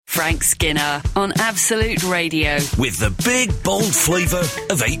Frank Skinner on Absolute Radio. With the big, bold flavour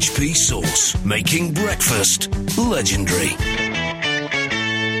of HP sauce, making breakfast legendary.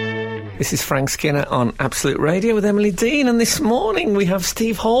 This is Frank Skinner on Absolute Radio with Emily Dean, and this morning we have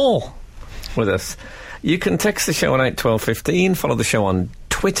Steve Hall with us. You can text the show on 81215, follow the show on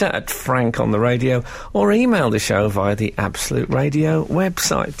Twitter at Frank on the Radio, or email the show via the Absolute Radio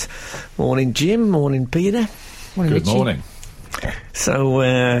website. Morning, Jim. Morning, Peter. Morning, Good morning. So,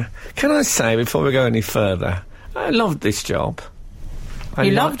 can I say, before we go any further, I loved this job.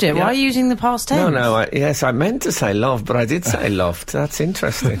 You loved it? Yeah. Why are you using the past tense? No, yes, I meant to say love, but I did say loved. That's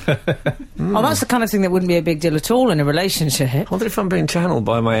interesting. Oh, that's the kind of thing that wouldn't be a big deal at all in a relationship. I wonder if I'm being channelled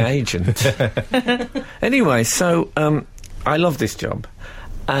by my agent. Anyway, so, I love this job.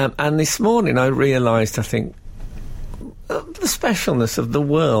 And this morning I realised, I think, the specialness of the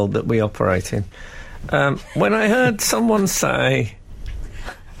world that we operate in. When I heard someone say,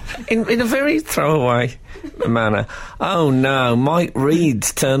 in a very throwaway manner, "Oh no, Mike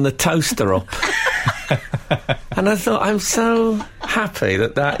Reed's turned the toaster up." And I thought, I'm so happy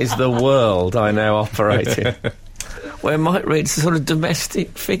that is the world I now operate in, where Mike Reed's a sort of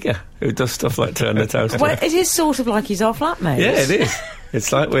domestic figure who does stuff like turn the toaster up. Well, it is sort of like he's our flatmate. Yeah, it is.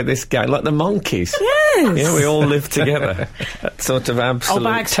 It's like we're this guy, like the Monkeys. Yes. Yeah, we all live together. That sort of absolute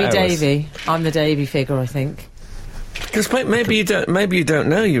Baxby Davy. I'm the Davy figure, I think. Because maybe you don't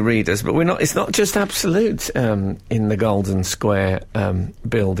know, you readers, but we're not. It's not just Absolute in the Golden Square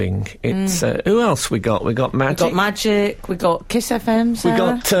building. It's who else we got? We got Magic. We got Magic. We got Kiss FM.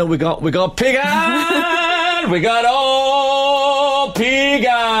 Sarah. We got Pig-Eyed. We got all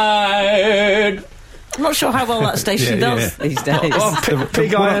Pig-Eyed. I'm not sure how well that station does these days.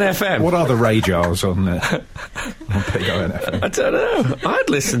 Pig-Iron FM. What are the radars on Pig-Iron FM? I don't know. I'd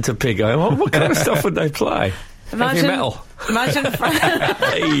listen to Pig-Iron. What kind of stuff would they play? Heavy metal. Imagine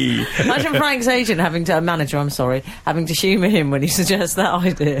Frank's agent having to humour him when he suggests that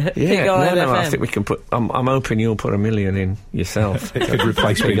idea. Yeah, I think we can put. I'm hoping you'll put $1 million in yourself. It could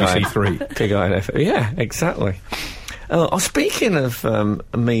replace BBC Three. Pig-Iron FM. Yeah, exactly. Speaking of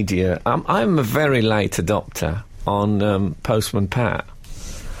media, I'm a very late adopter on Postman Pat.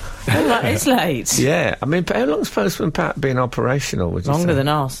 It's late. Yeah, I mean, how long's Postman Pat been operational? Would you Longer say? than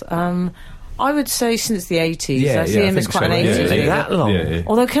us. I would say since the 80s. I see him as quite an 80s figure. That long? Yeah.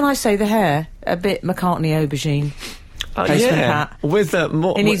 Although, can I say the hair? A bit McCartney aubergine. Postman Pat. With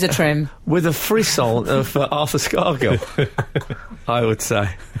he needs a trim. With a frisson of Arthur Scargill, I would say.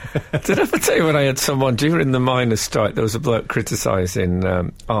 Did I ever tell you when I had someone during the miners' strike, there was a bloke criticising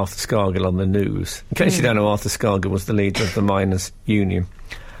Arthur Scargill on the news. In case you don't know, Arthur Scargill was the leader of the miners' union.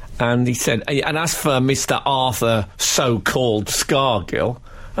 And he said, and as for Mr. Arthur so-called Scargill,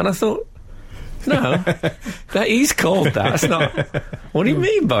 and I thought, no, that he's called that. It's not. What do you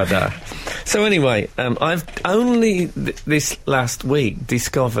mean by that? So anyway, I've only this last week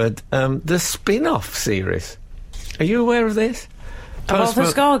discovered the spin-off series. Are you aware of this? Arthur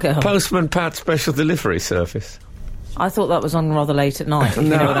Scargill? Postman Pat Special Delivery Service. I thought that was on rather late at night, if you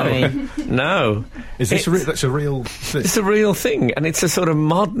know what I mean. No. Is this that's a real thing? It's a real thing, and it's a sort of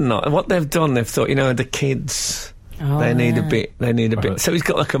modern... What they've done, they've thought, the kids... They need a bit. So he's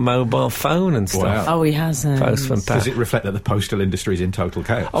got like a mobile phone and stuff. Wow. Oh, he hasn't. Postman Pat. Does it reflect that the postal industry is in total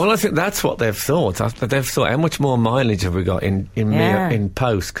chaos? Oh, well, I think that's what they've thought. They've thought, how much more mileage have we got in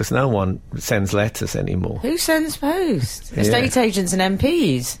post? Because no one sends letters anymore. Who sends post? Estate agents and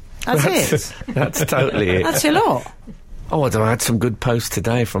MPs. That's it. That's totally it. That's your lot. Oh, I had some good posts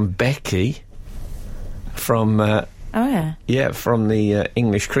today from Becky. From... from the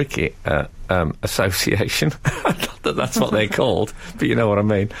English Cricket Association. Not that that's what they're called, but you know what I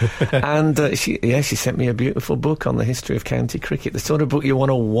mean. And she sent me a beautiful book on the history of county cricket, the sort of book you want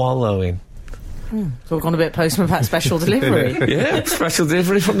to wallow in. So we've gone a bit Postman Pat special delivery. Yeah, special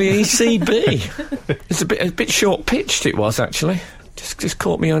delivery from the ECB. It's a bit short-pitched, it was, actually. Just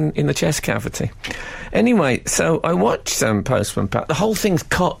caught me in the chest cavity. Anyway, so I watched Postman Pat. The whole thing's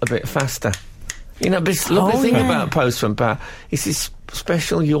cut a bit faster. But the lovely thing about Postman Pat is this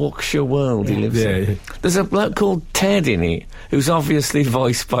special Yorkshire world he lives in. Yeah. There's a bloke called Ted in it, who's obviously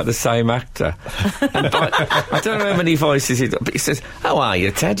voiced by the same actor. I don't know how many voices he does, but he says, "How are you,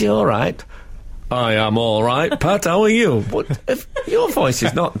 Ted? You all right?" "I am all right, Pat. How are you?" Your voice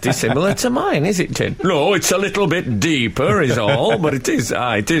is not dissimilar to mine, is it, Ted? "No, it's a little bit deeper, is all, but it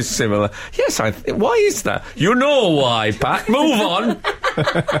is similar." "Yes, why is that?" "You know why, Pat. Move on.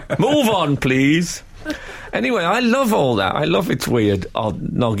 Move on, please." Anyway, I love all that. I love its weird,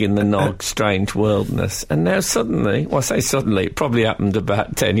 odd, nog-in-the-nog, strange worldness. And now suddenly, well, I say suddenly, it probably happened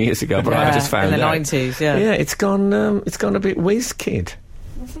about 10 years ago, but I just found out. In the 90s, Yeah, it's gone a bit whiz-kid.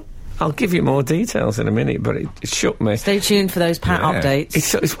 I'll give you more details in a minute, but it shook me. Stay tuned for those Pat updates.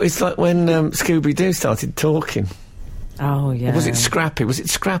 It's like when Scooby-Doo started talking. Oh, yeah. Or was it Scrappy? Was it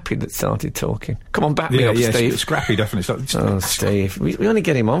Scrappy that started talking? Come on, back me up, Steve. Scrappy definitely started. Oh, Steve. We only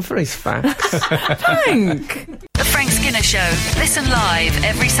get him on for his facts. Frank! The Frank Skinner Show. Listen live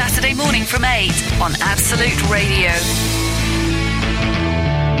every Saturday morning from 8 on Absolute Radio.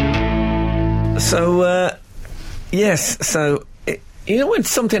 So, yes, so... You know, when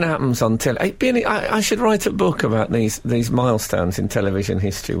something happens on telly, I should write a book about these milestones in television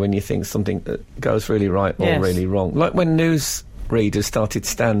history when you think something goes really right or really wrong. Like when news readers started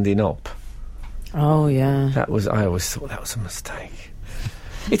standing up. Oh, yeah. I always thought that was a mistake.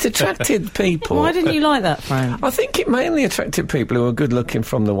 It attracted people. Why didn't you like that, Frank? I think it mainly attracted people who were good looking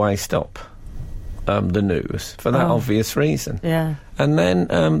from the waist up. The news, for that obvious reason. Yeah. And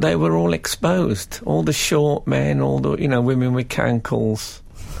then they were all exposed. All the short men, all the, women with cankles.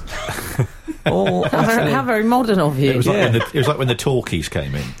 all how very modern of you. It was, like when the talkies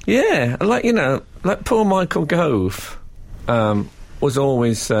came in. Yeah, like poor Michael Gove was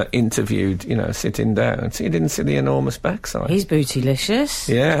always interviewed, sitting down. So you didn't see the enormous backside. He's bootylicious.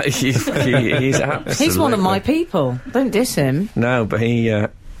 Yeah, he's absolutely... He's one of my people. Don't diss him. No, but he...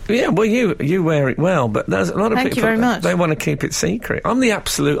 yeah, well, you wear it well, but there's a lot of people... Thank you very much. They want to keep it secret. I'm the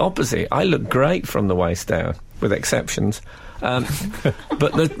absolute opposite. I look great from the waist down, with exceptions.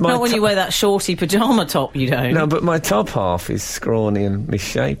 But not when you wear that shorty pyjama top, you don't. No, but my top half is scrawny and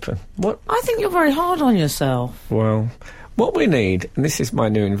misshapen. What? I think you're very hard on yourself. Well, what we need, and this is my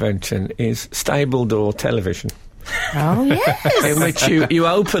new invention, is stable door television. Oh, yes. In which you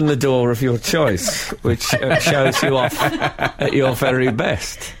open the door of your choice, which shows you off at your very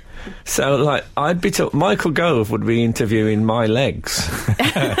best. So, like, Michael Gove would be interviewing my legs.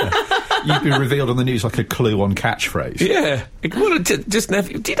 You'd be revealed on the news like a clue on catchphrase. Yeah. You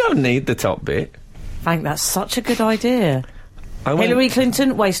don't need the top bit. Frank, that's such a good idea. Hillary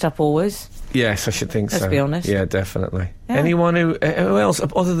Clinton, waist up always. Yes, I should think so. Let's be honest. Yeah, definitely. Yeah. Anyone who else,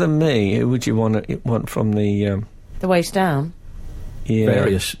 other than me, who would you want from the... The waist down?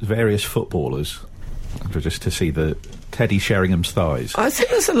 Yeah. Various footballers, just to see the Teddy Sheringham's thighs. I think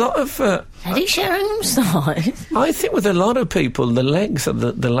there's a lot of... Teddy Sheringham's thighs? I think with a lot of people, the legs are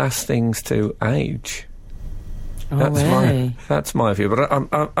the last things to age. That's my view. But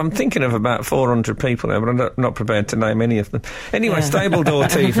I'm thinking of about 400 people now, but I'm not prepared to name any of them. Anyway, Stable Door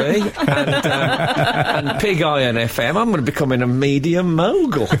TV and Pig Iron FM. I'm going to be becoming a media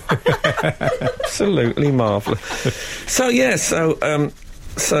mogul. Absolutely marvellous.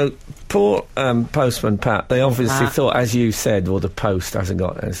 So poor Postman Pat. They obviously thought, as you said, well, the Post hasn't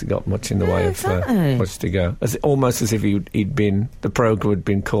got much in the way of much to go. Almost as if the programme had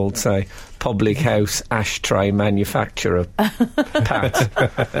been called, say, Public House Ashtray Manufacturer Pat.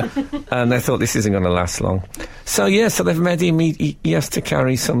 And they thought this isn't going to last long. So they've made him. He has to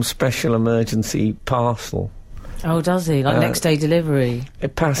carry some special emergency parcel. Oh, does he? Like next day delivery?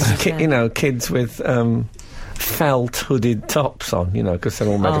 It passes, kids with. Felt hooded tops on, because they're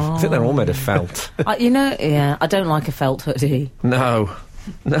all made of... I think they're all made of felt. I don't like a felt hoodie. No,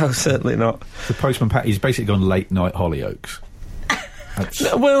 certainly not. The Postman Pat, he's basically gone late night Hollyoaks.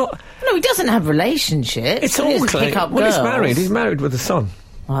 No, he doesn't have relationships. It's all clear. Well, he's married. He's married with a son.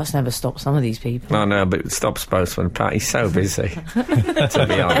 Well, that's never stopped some of these people. No, but it stops Postman Pat. He's so busy, to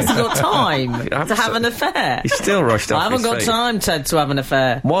be honest. Hasn't got time to have an affair. He's still rushed off I haven't got time, Ted, to have an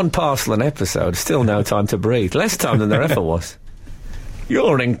affair. One parcel an episode, still no time to breathe. Less time than there ever was.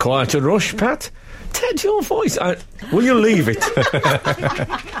 You're in quite a rush, Pat. Ted, your voice... will you leave it?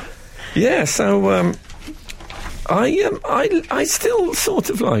 Yeah, so... I still sort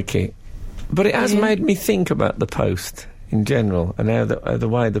of like it. But it has made me think about the Post... in general, and how the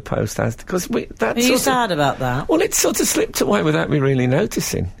way the Post has... Because Are you sad about that? Well, it sort of slipped away without me really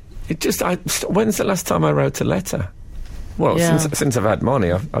noticing. When's the last time I wrote a letter? Well, since I've had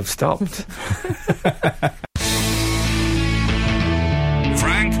money, I've stopped.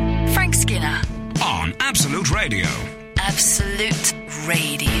 Frank Skinner. On Absolute Radio. Absolute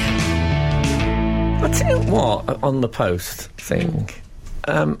Radio. I tell you what, on the Post thing...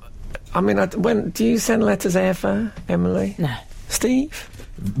 do you send letters ever, Emily? No. Steve?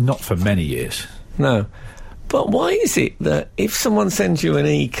 Not for many years. No. But why is it that if someone sends you an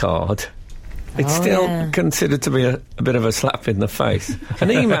e-card, it's still considered to be a bit of a slap in the face?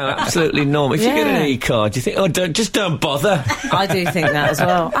 An email, absolutely normal. If you get an e-card, you think, don't bother. I do think that as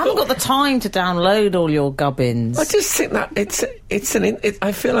well. I haven't got the time to download all your gubbins. I just think that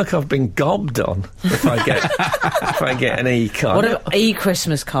I feel like I've been gobbed on if I get an e-card. What an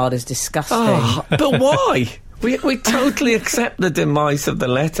e-Christmas card is disgusting. Oh, but why? We totally accept the demise of the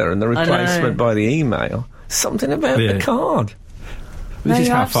letter and the replacement by the email. Something about the card. This is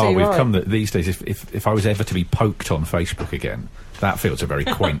you're how far absolutely we've right. come that these days, if I was ever to be poked on Facebook again, that feels a very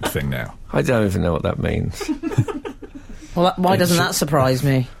quaint thing now. I don't even know what that means. Well, why doesn't that surprise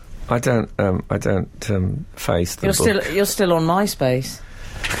me? I don't face the book. You're still on MySpace.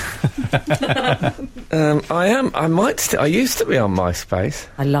 I am. I used to be on MySpace.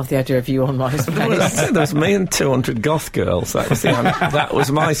 I love the idea of you on MySpace. There was me and 200 goth girls. That was that was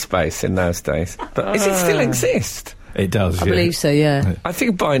MySpace in those days. But does it still exist? It does, I believe so, yeah. I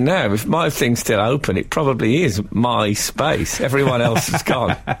think by now, if my thing's still open, it probably is MySpace. Everyone else has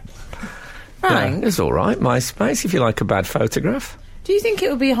gone. Frank, It's all right, MySpace, if you like a bad photograph. do you think it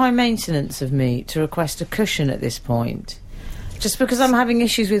would be high maintenance of me to request a cushion at this point? Just because I'm having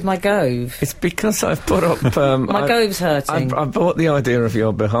issues with my Gove. It's because I've put up... My Gove's hurting. I brought the idea of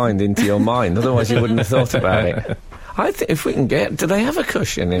your behind into your mind, otherwise you wouldn't have thought about it. I think if we can get... Do they have a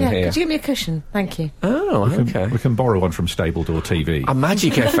cushion in here? Could you give me a cushion? Thank you. Oh, okay. We can borrow one from Stable Door TV.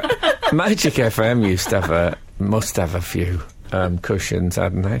 Magic FM must have a few cushions,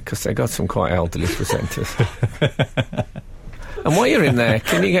 hadn't they? Because they got some quite elderly presenters. And while you're in there,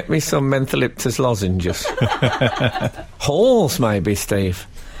 can you get me some mentholyptus lozenges? Halls, maybe, Steve.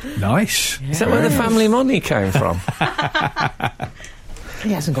 Nice. Is that where the family money came from?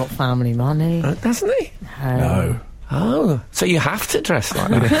 He hasn't got family money. Hasn't he? No. Oh, so you have to dress like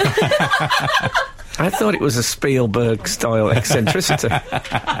that? I thought it was a Spielberg-style eccentricity.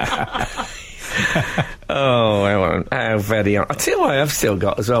 Oh, how very... I'll tell you what I have still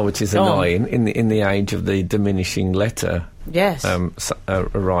got as well, which is Go on. annoying, in the age of the diminishing letter Yes.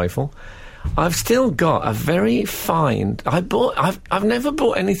 arrival. I've still got a very fine... I've never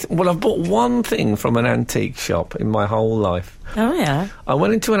bought anything... Well, I've bought one thing from an antique shop in my whole life. Oh, yeah. I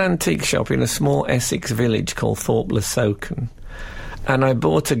went into an antique shop in a small Essex village called Thorpe Le Soken, and I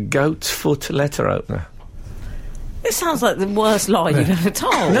bought a goat's foot letter opener. This sounds like the worst lie you've ever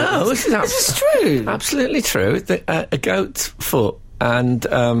told. No, this is true. Absolutely true. A goat's foot, and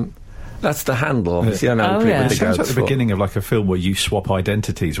that's the handle, obviously. I know Oh, people yeah. with It the sounds goat's like the foot. beginning of like a film where you swap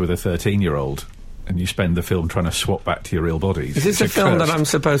identities with a 13-year-old and you spend the film trying to swap back to your real bodies. Is this It's a film that cursed. I'm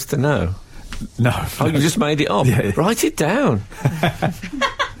supposed to know? No. Oh, you just made it up. Yeah. Write it down.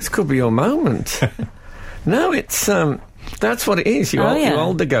 This could be your moment. No, it's that's what it is. You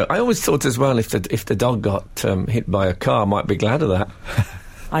hold the goat. I always thought as well, if the dog got hit by a car, I might be glad of that.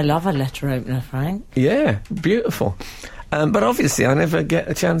 I love a letter opener, Frank. Yeah, beautiful. But obviously, I never get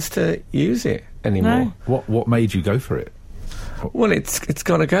a chance to use it anymore. No. What made you go for it? Oh. Well, it's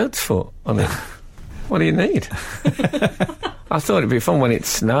got a goat's foot on it. What do you need? I thought it'd be fun when it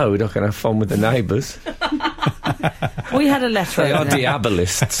snowed. I can have fun with the neighbours. We had a letter They are opener.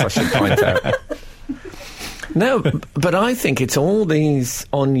 diabolists, I should point out. No, but I think it's all these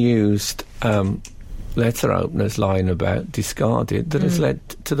unused letter openers lying about, discarded, that has led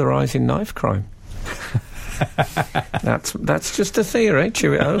to the rise in knife crime. That's just a theory.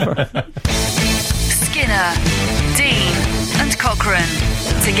 Chew it over. Skinner, Dean, and Cochrane.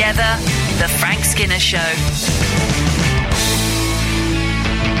 Together, The Frank Skinner Show.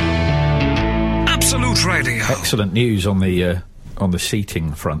 Absolute Radio. Excellent news on the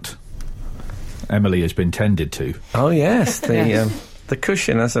seating front. Emily has been tended to. Oh yes, Yes. the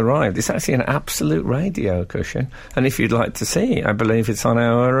cushion has arrived. It's actually an Absolute Radio cushion, and if you'd like to see it, I believe it's on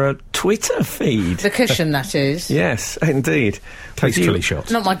our Twitter feed. The cushion, that is. Yes, indeed. Tastefully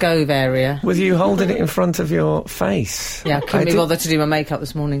shot. Not my Gove area. With you holding it in front of your face. Yeah, I couldn't be bothered to do my makeup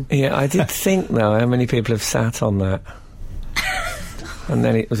this morning. Yeah, I did think, though, how many people have sat on that. And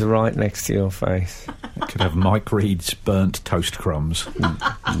then it was right next to your face. It could have Mike Reed's burnt toast crumbs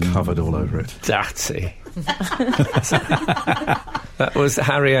covered all over it. Dirty. That was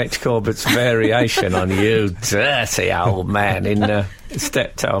Harry H. Corbett's variation on "you dirty old man" in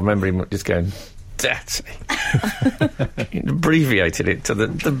Steptoe. I remember him just going, dirty. He abbreviated it to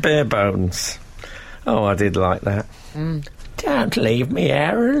the bare bones. Oh, I did like that. Don't leave me,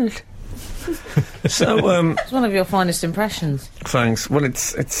 Harold. So, It's one of your finest impressions. thanks. Well,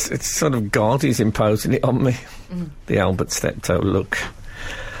 it's sort of God is imposing it on me. The Albert Steptoe look.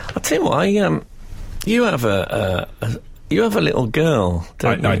 I'll tell you what, you have a little girl,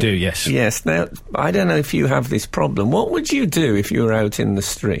 don't you? I do, yes. Yes. Now, I don't know if you have this problem. What would you do if you were out in the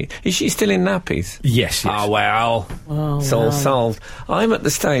street? Is she still in nappies? Yes. Oh, well. It's all solved. I'm at the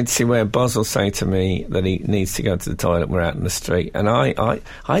stage, see, where Buzz will say to me that he needs to go to the toilet and we're out in the street. And I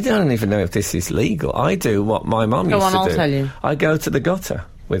don't even know if this is legal. I do what my mum used to do. I'll tell you. I go to the gutter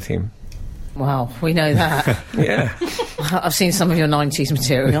with him. Well, we know that. Yeah. I've seen some of your 90s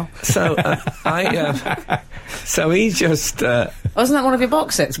material. So so he just Wasn't that one of your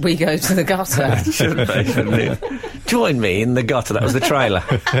box sets? We Go to the Gutter. shouldn't they? Join me in the gutter. That was the trailer.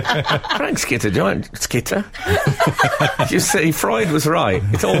 Frank Skitter joined Skitter. You see, Freud was right.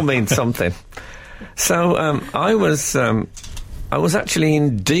 It all means something. So I was actually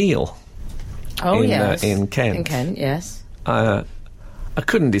in Deal. Oh, yes. In Kent. In Kent, yes. I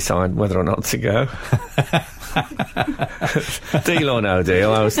couldn't decide whether or not to go. Deal or no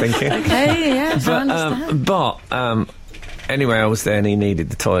deal, I was thinking. Okay, yes, I understand. Anyway, I was there and he needed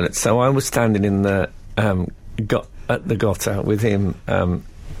the toilet, so I was standing in the at the gutter with him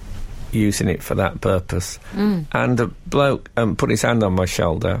using it for that purpose. And a bloke put his hand on my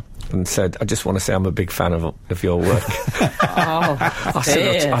shoulder and said, "I just want to say I'm a big fan of your work."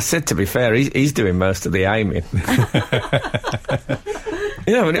 I said, to be fair, he's doing most of the aiming.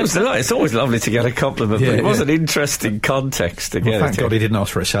 Yeah, but it's always lovely to get a compliment, but it was an interesting context to get Thank it. God he didn't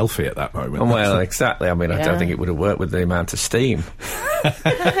ask for a selfie at that moment. Well, exactly. I mean, I don't think it would have worked with the amount of steam. I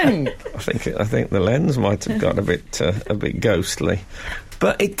think the lens might have got a bit ghostly.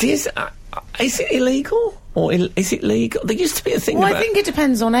 But it is. Is it illegal or is it legal? There used to be a thing. Well, I think it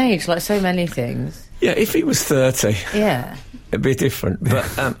depends on age, like so many things. Yeah, if he was 30. Yeah. It'd be different,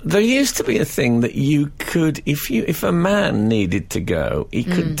 but there used to be a thing that you could, if a man needed to go, he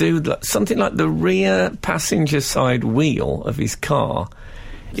could do something like the rear passenger side wheel of his car.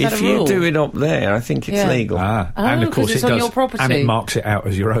 If you do it up there, I think it's legal. And of course it's it on does, your property. and it marks it out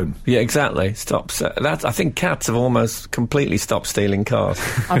as your own. Yeah, exactly. Stops. That I think cats have almost completely stopped stealing cars.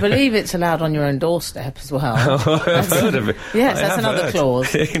 I believe it's allowed on your own doorstep as well. I've heard of it. Yes, I that's have another heard.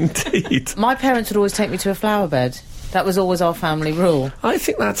 clause. Indeed. My parents would always take me to a flower bed. That was always our family rule. I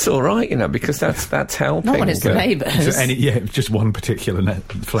think that's all right, because that's helping. Not when it's the neighbours. Just one particular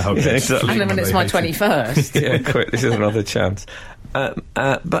flower bed. Yeah, exactly. And then when it's my 21st. Yeah, quick, this is another chance.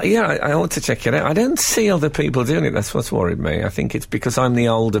 But yeah, I ought to check it out. I don't see other people doing it. That's what's worried me. I think it's because I'm the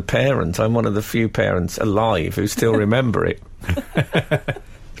older parent. I'm one of the few parents alive who still remember it.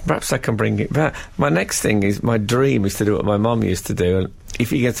 Perhaps I can bring it back. My next thing is, my dream is to do what my mum used to do, and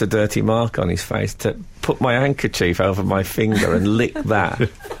if he gets a dirty mark on his face, to put my handkerchief over my finger and lick that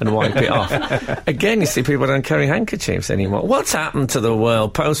and wipe it off. Again, you see, people don't carry handkerchiefs anymore. What's happened to the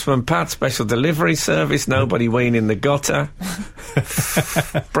world? Postman Pat, special delivery service, nobody weeing in the gutter.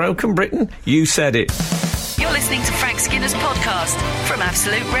 Broken Britain? You said it. You're listening to Frank Skinner's podcast from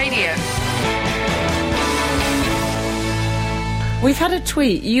Absolute Radio. We've had a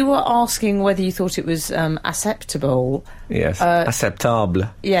tweet. You were asking whether you thought it was acceptable. Yes, acceptable.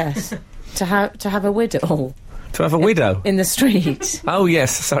 Yes, to have a widow. To have a widow? In the street. Oh,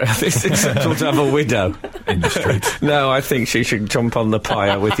 yes, sorry, I think it's acceptable to have a widow. In the street. No, I think she should jump on the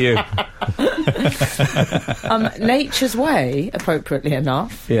pyre with you. Nature's Way, appropriately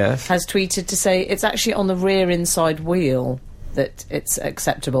enough, Yes. has tweeted to say it's actually on the rear inside wheel that it's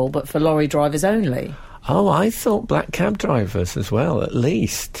acceptable, but for lorry drivers only. Oh, I thought black cab drivers as well, at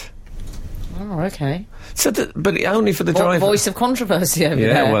least. Oh, okay. So, but only for the driver. Voice of controversy over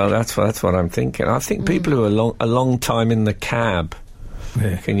there. Yeah, well, that's what I'm thinking. I think people who are a long time in the cab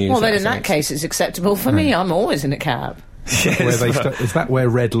can use. Well, that then as in an that case, it's acceptable for me. I'm always in a cab. Yes, Is that where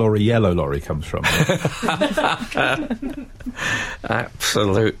red lorry, yellow lorry comes from?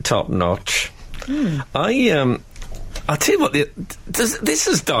 absolute top notch. I'll tell you what, this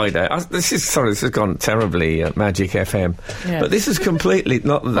has died out. This has gone terribly Magic FM. Yeah. But this is completely,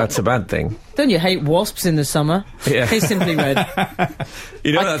 not that that's a bad thing. Don't you hate wasps in the summer? Yeah. Hey, Simply Red.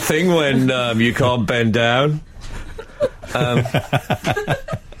 You know that thing when you can't bend down?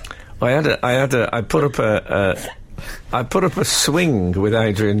 I put up a swing with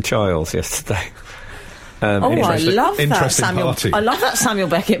Adrian Chiles yesterday. I love that interesting Samuel. party. I love that Samuel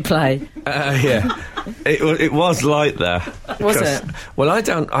Beckett play. Yeah, it was like that. Was it? Well,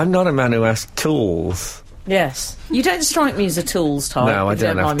 I'm not a man who has tools. Yes, you don't strike me as a tools type. No, I if you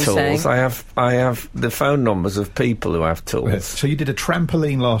don't have mind me tools. saying. I have the phone numbers of people who have tools. So you did a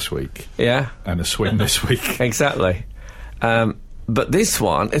trampoline last week Yeah, and a swing this week. exactly. But this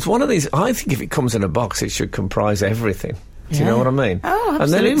one, it's one of these. I think if it comes in a box, it should comprise everything. Do you know what I mean? Oh,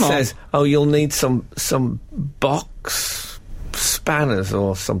 And then it absolutely. says, "Oh, you'll need some box spanners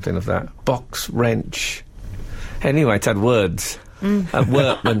or something of that. Box wrench." Anyway, it had words.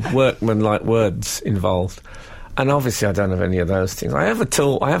 Workman like words involved. And obviously I don't have any of those things. I have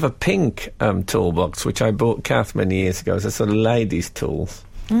a pink toolbox which I bought Kath many years ago as a sort of ladies' tools.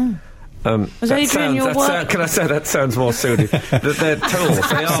 Was Adrian your work? Can I say that sounds more suited? That they're tools.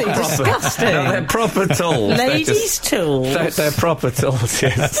 They are Absolutely proper. disgusting. No, they're proper tools. Ladies' tools. They're proper tools,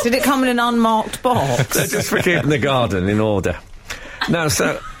 yes. Did it come in an unmarked box? They're just for keeping the garden in order. No,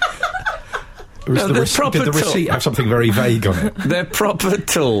 so... Did they're proper the receipt have something very vague on it? They're proper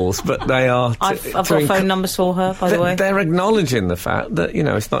tools, but they are... I've got phone numbers for her, by the way. They're acknowledging the fact that, you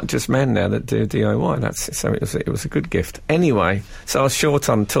know, it's not just men now that do DIY. So it was a good gift. Anyway, so I was short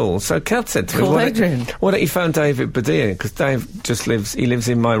on tools. So Kat said to me, why don't you phone David Baddiel? Because Dave just lives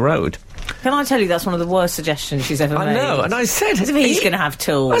in my road. Can I tell you that's one of the worst suggestions she's ever made? I know, and I said... He's going to have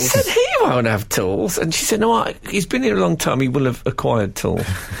tools. I said, he won't have tools. And she said, no, he's been here a long time, he will have acquired tools.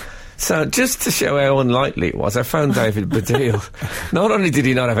 So, just to show how unlikely it was, I found David Baddiel. Not only did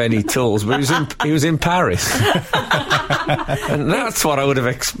he not have any tools, but he was in Paris. And that's what I would have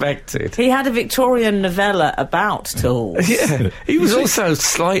expected. He had a Victorian novella about tools. Yeah. He was also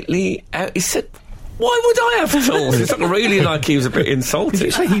slightly... he said, why would I have tools? It's really like he was a bit insulted. Did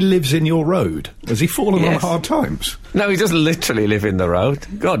you say he lives in your road? Has he fallen on Yes. hard times? No, he doesn't literally live in the road.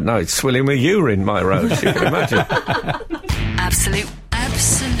 God, no, it's swilling with urine, my road, you can imagine. Absolute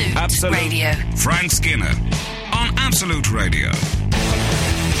Radio. Frank Skinner on Absolute Radio.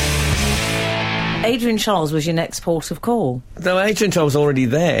 Adrian Charles was your next port of call. Though Adrian Charles was already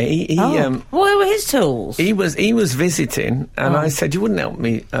there, where were his tools? He was visiting, and I said, you wouldn't help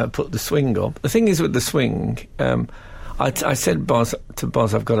me put the swing up. The thing is with the swing, I said to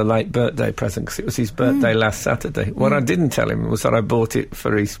Boz, I've got a late birthday present because it was his birthday last Saturday. What I didn't tell him was that I bought it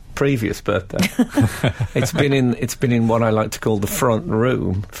for his previous birthday. It's been in what I like to call the front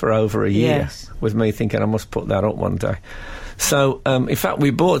room for over a year, with me thinking I must put that up one day. So, in fact,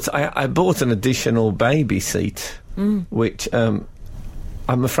 I bought an additional baby seat, which I'm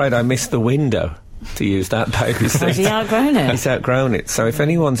afraid I missed the window to use that baby seat. Has he outgrown it? He's outgrown it. So if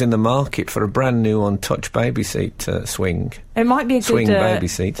anyone's in the market for a brand new untouched baby seat swing, it might be a swing good baby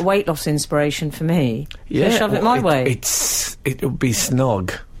seat. Weight loss inspiration for me. Yeah, shove it my way. It would be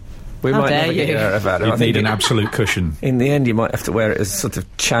snog. We How might dare never get you. there about it. You'd need an absolute cushion. In the end, you might have to wear it as sort of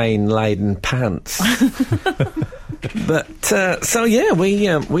chain-laden pants. But so yeah,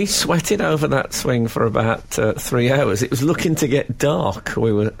 we sweated over that swing for about 3 hours. It was looking to get dark.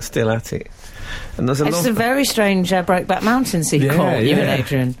 We were still at it. And there's It's a very strange Brokeback Mountain sequel, you and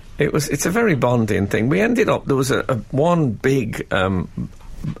Adrian. It's a very bonding thing. We ended up, there was one big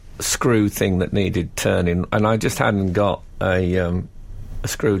screw thing that needed turning, and I just hadn't got a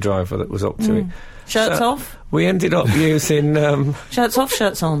screwdriver that was up to it. Shirts off? We ended up using... Shirts off,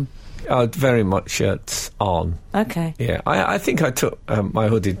 shirts on? Very much shirts on. Okay. Yeah, I think I took my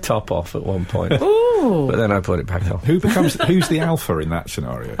hooded top off at one point. Ooh. But then I put it back on. Who's the alpha in that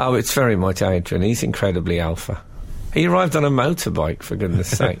scenario? Oh, it's very much Adrian. He's incredibly alpha. He arrived on a motorbike, for goodness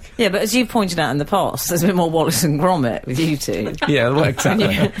sake. Yeah, but as you pointed out in the past, there's been more Wallace and Gromit with you two. Yeah, well,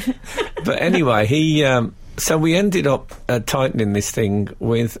 exactly. But anyway, so we ended up tightening this thing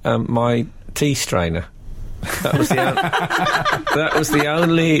with my tea strainer. That was the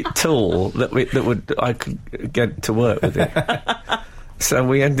only tool that I could get to work with it. So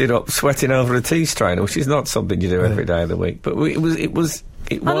we ended up sweating over a tea strainer, which is not something you do every day of the week. But it was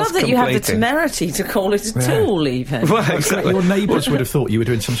I love that you have the temerity to call it a tool, even. Well, exactly. Your neighbours would have thought you were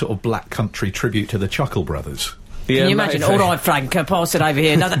doing some sort of Black Country tribute to the Chuckle Brothers. Yeah, Can you imagine? maybe. All right, Frank, pass it over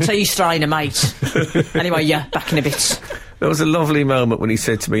here. Another tea strainer, mate. Anyway, yeah, back in a bit. There was a lovely moment when he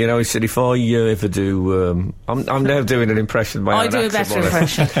said to me, he said, if I ever do... I'm now doing an impression of my own I do a accent, better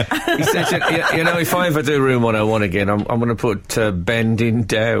Wallace. impression. He said, if I ever do Room 101 again, I'm going to put Bending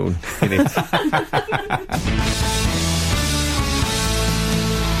Down in it.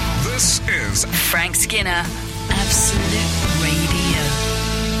 This is Frank Skinner, Absolute Radio.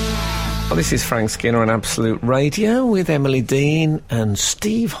 Well, this is Frank Skinner on Absolute Radio with Emily Dean and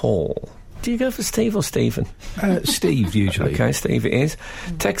Steve Hall. Do you go for Steve or Stephen? Steve, usually. Okay, Steve it is.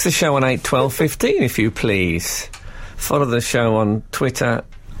 Text the show on 81215 if you please. Follow the show on Twitter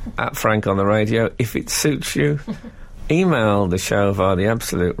at Frank on the Radio if it suits you. Email the show via the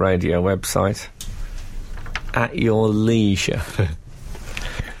Absolute Radio website at your leisure.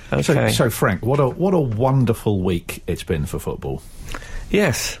 Okay. So Frank, what a wonderful week it's been for football.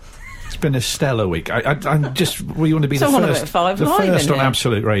 Yes. It's been a stellar week. I'm just... We want to be So the on first, about 5 live, on isn't it?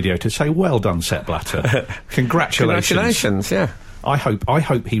 Absolute Radio to say, well done, Sepp Blatter. Congratulations. Congratulations, yeah. I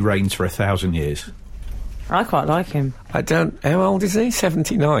hope he reigns for 1,000 years. I quite like him. How old is he?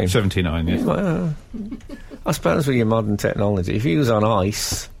 79? 79, yes. Well, I suppose with your modern technology, if he was on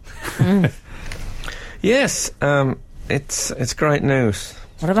ice... Yes, it's great news.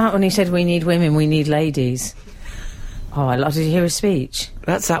 What about when he said we need women, we need ladies? Oh, I love to hear his speech.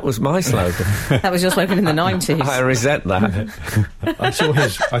 That was my slogan. That was your slogan in the 90s. I resent that.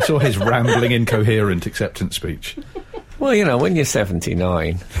 I saw his rambling, incoherent acceptance speech. Well, you know, when you're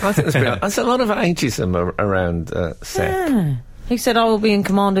 79, I think there's a lot of ageism around Sepp. Yeah. He said, I will be in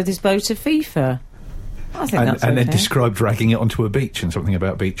command of this boat of FIFA. I think that's And okay. then described dragging it onto a beach and something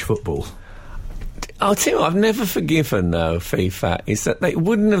about beach football. I'll tell you what I've never forgiven, though, FIFA, is that they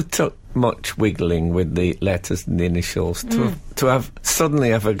wouldn't have took much wiggling with the letters and the initials to have suddenly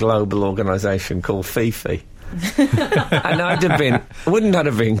have a global organisation called FIFA. And wouldn't that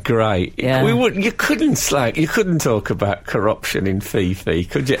have been great? Yeah. You couldn't talk about corruption in FIFA,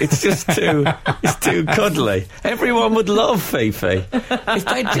 could you? It's just it's too cuddly. Everyone would love FIFA if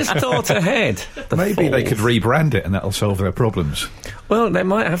they just thought ahead. Maybe they could rebrand it and that'll solve their problems. Well, they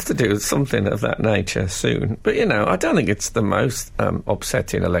might have to do something of that nature soon. But, you know, I don't think it's the most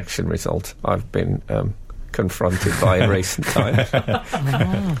upsetting election result I've been confronted by in recent times.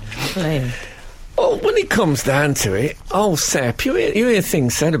 Lovely. Well, when it comes down to it, Sepp, you hear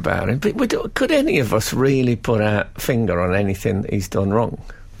things said about him, but could any of us really put our finger on anything he's done wrong?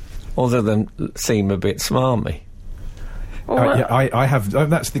 Other than seem a bit smarmy? I have.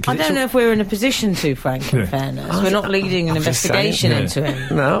 That's the. I don't know if we're in a position to, Frank, in fairness. We're not leading an I'm just investigation saying, into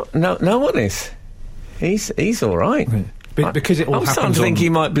him. No one is. He's all right. Because it all I'm happens starting to think on- he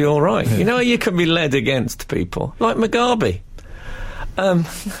might be all right. You know, you can be led against people, like Mugabe. No,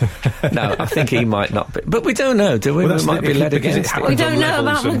 I think he might not be. But we don't know, do we? Well, We might be led because it against him. We happens on don't know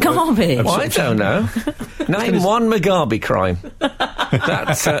about levels Mugabe. Well, I don't know. Name one Mugabe crime.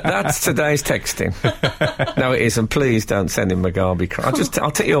 That's today's texting. No, it isn't. Please don't send him Mugabe crime. I'll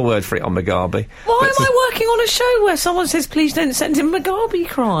take your word for it on Mugabe. Why am I working on a show where someone says, please don't send him Mugabe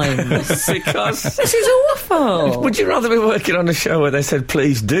crimes? Because This is awful. would you rather be working on a show where they said,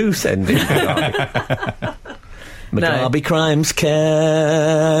 please do send him Mugabe? Mugabe crimes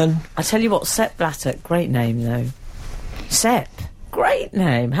can. I tell you what, Sepp Blatter, great name though. Sepp, great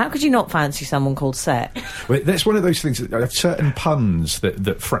name. How could you not fancy someone called Sepp? Well, that's one of those things. That, certain puns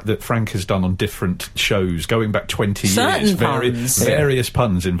that Frank has done on different shows, going back 20 Certain years. puns. Various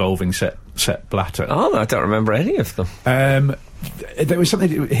puns involving Sepp Blatter. Oh, I don't remember any of them. There was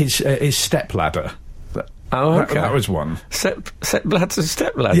something. His stepladder. Oh, okay. That was one. Sepp Blatter's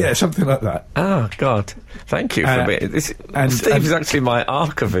stepladder. Yeah, something like that. Oh, God. Thank you for being... Steve is actually my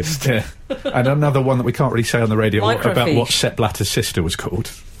archivist. Yeah. And another one that we can't really say on the radio about Microfiche. what Sepp Blatter's sister was called.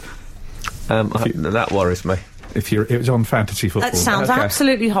 That worries me. It was on fantasy football. That sounds Okay.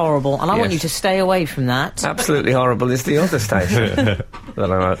 absolutely horrible, and I want Yes. you to stay away from that. Absolutely horrible is the other station that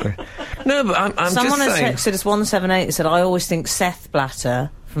I'm at. No, but I'm Someone just has saying... texted us 178 and said, I always think Seth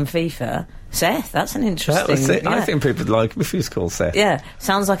Blatter from FIFA. Seth, that's an interesting... That was it. Yeah. I think people would like him if he was called Seth. Yeah,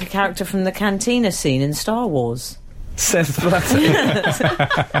 sounds like a character from the cantina scene in Star Wars. Seth Blatter.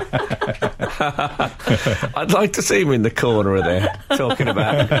 I'd like to see him in the corner of there, talking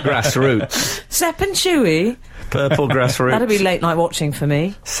about grassroots. Sepp and Chewy. Purple grassroots. That'd be late night watching for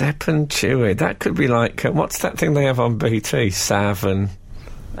me. Sepp and Chewy. That could be like... what's that thing they have on BT? Sav and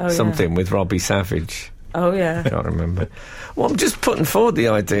Oh, something with Robbie Savage. Yeah. Oh, yeah. Can't remember. Well, I'm just putting forward the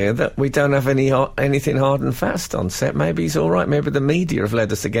idea that we don't have anything hard and fast on Sepp. Maybe he's all right. Maybe the media have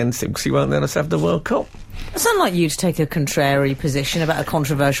led us against him because he won't let us have the World Cup. It's unlike you to take a contrary position about a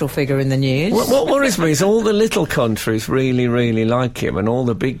controversial figure in the news. What worries me is all the little countries really, really like him, and all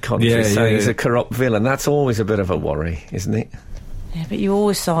the big countries say he's a corrupt villain. That's always a bit of a worry, isn't it? Yeah, but you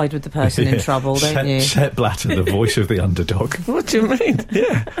always side with the person in trouble, don't you? Sepp Blatter, the voice of the underdog. What do you mean?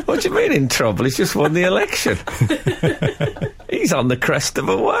 Yeah. What do you mean in trouble? He's just won the election. He's on the crest of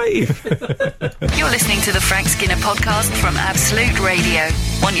a wave. You're listening to the Frank Skinner podcast from Absolute Radio.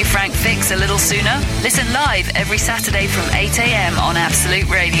 Want your Frank fix a little sooner? Listen live every Saturday from 8 a.m. on Absolute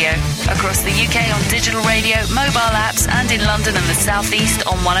Radio. Across the UK on digital radio, mobile apps, and in London and the South East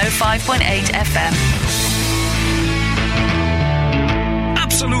on 105.8 FM.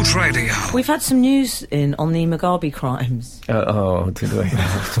 Absolute Radio. We've had some news in on the Mugabe crimes. Did we?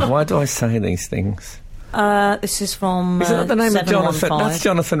 Why do I say these things? This is from Isn't that the name of Jonathan? 715. That's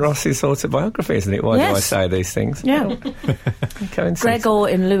Jonathan Ross's autobiography, isn't it? Why do I Yes. say these things? Yeah. Coincidence. Gregor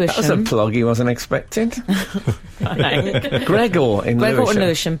in That was a Lewisham. plug he wasn't expecting. Gregor in Gregor in Lewisham.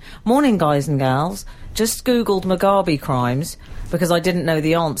 Lewisham. Morning, guys and gals. Just Googled Mugabe crimes because I didn't know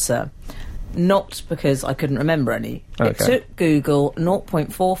the answer. Not because I couldn't remember any. It Okay. took Google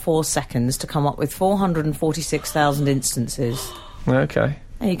 0.44 seconds to come up with 446,000 instances. Okay.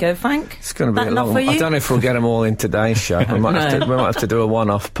 There you go, Frank. It's going to be That a enough long. for you? I don't know if we'll get them all in today's show. We might have to do a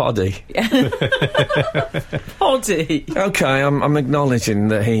one-off poddy. Poddy. Okay, I'm acknowledging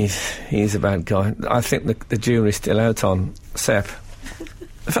that he's a bad guy. I think the jury's still out on Sepp.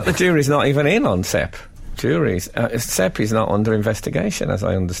 In fact, the jury's not even in on Sepp. Sepp is not under investigation, as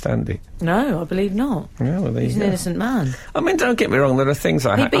I understand it. No, I believe not. Yeah, well, He's an innocent man. I mean, don't get me wrong. There are things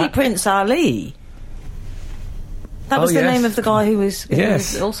He beat Prince Ali. That was the name of the guy who was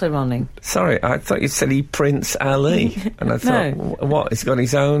also running. Sorry, I thought you said he Prince Ali, and I thought, what? He's got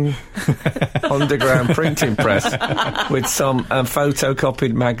his own underground printing press with some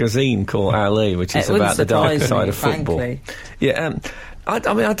photocopied magazine called Ali, which is about the darker side of football. Frankly. Yeah,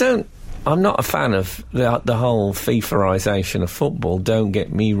 I mean, I'm not a fan of the whole FIFAisation of football. Don't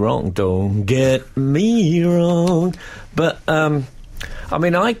get me wrong. But I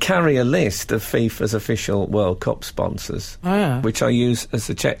mean, I carry a list of FIFA's official World Cup sponsors, which I use as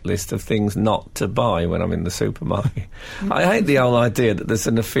a checklist of things not to buy when I'm in the supermarket. I hate the whole idea that there's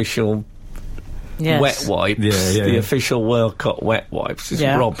an official wet wipes, the official World Cup wet wipes. It's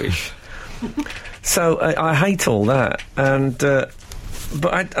rubbish. So I hate all that, and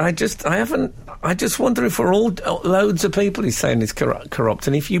but I just wonder if we're all loads of people he's saying is corrupt,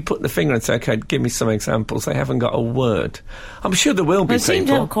 and if you put the finger and say, okay, give me some examples, they haven't got a word. I'm sure there will be people. There seem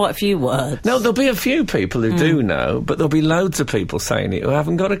to have quite a few words. No, there'll be a few people who do know, but there'll be loads of people saying it who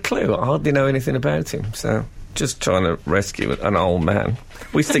haven't got a clue. I hardly know anything about him, so just trying to rescue an old man.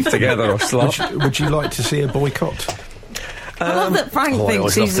 We stick together or slot. Would you like to see a boycott? I love that Frank thinks I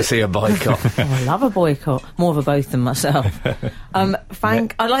always love to see a boycott. I love a boycott. More of a both than myself.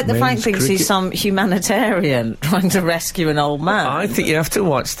 Frank, I like that Frank thinks he's some humanitarian trying to rescue an old man. I think you have to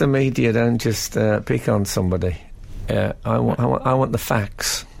watch the media. Don't just pick on somebody. I want the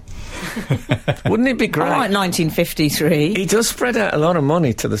facts. Wouldn't it be great? All right, 1953. He does spread out a lot of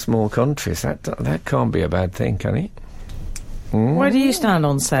money to the small countries. That can't be a bad thing, can it? Where do you stand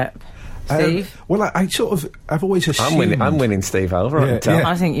on Sepp? Steve? Well, I sort of... I've always assumed... I'm winning Steve over.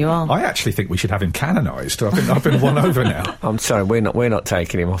 I think you are. I actually think we should have him canonised. I've been won over now. I'm sorry, we're not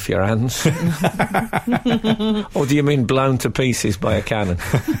taking him off your hands. Or do you mean blown to pieces by a cannon?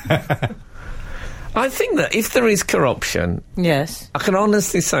 I think that if there is corruption... Yes. I can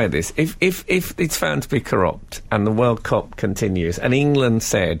honestly say this. If it's found to be corrupt and the World Cup continues and England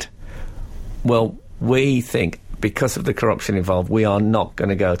said, well, we think... because of the corruption involved, we are not going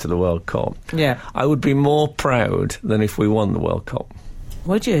to go to the World Cup. Yeah. I would be more proud than if we won the World Cup.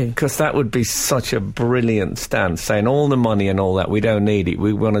 Would you? Because that would be such a brilliant stance, saying all the money and all that, we don't need it,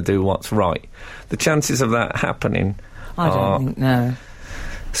 we want to do what's right. The chances of that happening I don't think, no.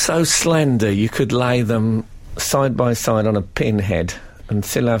 So slender, you could lay them side by side on a pinhead and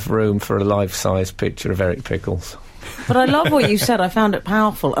still have room for a life-size picture of Eric Pickles. But I love what you said. I found it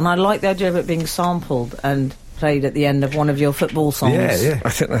powerful, and I like the idea of it being sampled and played at the end of one of your football songs. Yeah.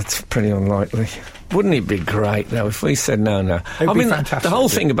 I think that's pretty unlikely. Wouldn't it be great, though, if we said no? It'd be fantastic. The whole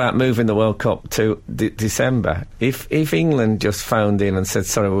thing about moving the World Cup to December, if England just phoned in and said,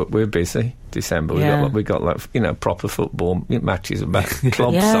 sorry, we're busy, December, we got like, proper football matches about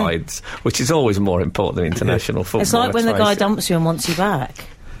club sides, which is always more important than international football. It's like when the guy dumps you and wants you back.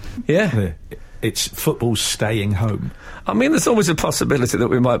 Yeah. It's football staying home. I mean, there's always a possibility that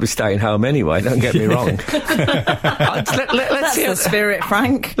we might be staying home anyway, don't get me wrong. Let's see the spirit,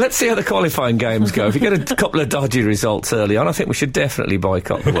 Frank. Let's see how the qualifying games go. If you get a couple of dodgy results early on, I think we should definitely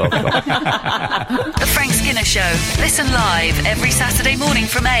boycott the World Cup. The Frank Skinner Show. Listen live every Saturday morning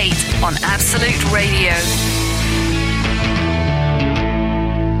from 8 on Absolute Radio.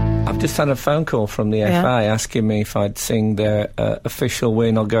 I've just had a phone call from the FA asking me if I'd sing their official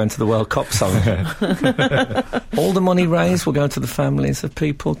 "We're Not Going to the World Cup" song. All the money raised will go to the families of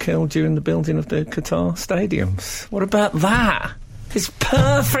people killed during the building of the Qatar stadiums. What about that? It's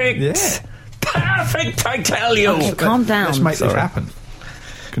perfect! Yeah. Perfect, I tell you! Okay, calm down. Let's make this happen.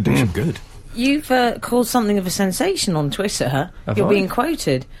 Can do some good. You've caused something of a sensation on Twitter. You're being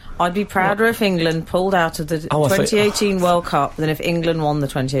quoted. I'd be prouder if England pulled out of the 2018 World Cup than if England won the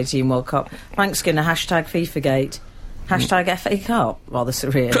 2018 World Cup. Frank Skinner, hashtag FIFAgate, hashtag FA Cup. Rather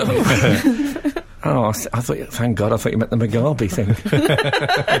surreal. I thought. Thank God, I thought you meant the Mugabe thing.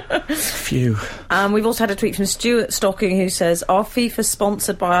 Phew. We've also had a tweet from Stuart Stocking who says, "Are FIFA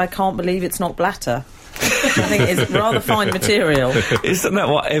sponsored by I Can't Believe It's Not Blatter?" I think it's rather fine material. Isn't that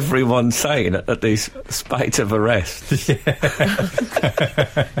what everyone's saying at these spate of arrests?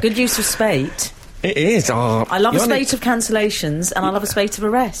 Good use of spate. It is. Oh, I love a spate of cancellations, and I love a spate of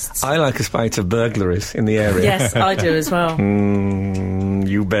arrests. I like a spate of burglaries in the area. Yes, I do as well.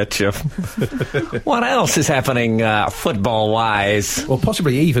 You betcha. What else is happening football-wise? Well,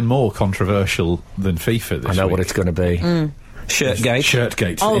 possibly even more controversial than FIFA this I know week. what it's going to be. Shirtgate.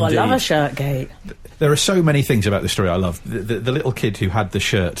 Shirtgate. Oh, indeed. I love a Shirtgate. There are so many things about this story I love. The little kid who had the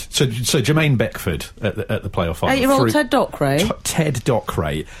shirt. So Jermaine Beckford at the playoff final. 8-year-old Ted Dockeray. Ted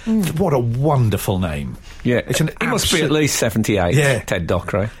Dockeray. What a wonderful name. Yeah, he must be at least 78, Yeah. Ted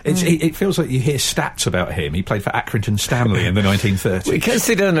Dockeray. It feels like you hear stats about him. He played for Accrington Stanley in the 1930s. In case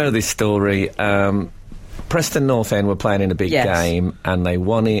you don't know this story, Preston North End were playing in a big game, and they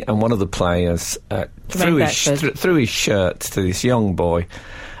won it, and one of the players threw his shirt to this young boy.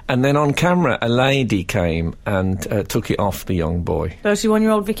 And then on camera, a lady came and took it off the young boy.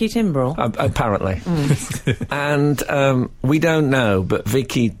 31-year-old Vicky Timbrell. Apparently. And we don't know, but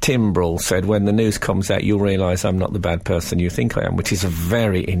Vicky Timbrell said, when the news comes out, you'll realise I'm not the bad person you think I am, which is a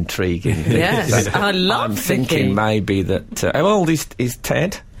very intriguing thing. Yes, I love I'm thinking maybe that... how old is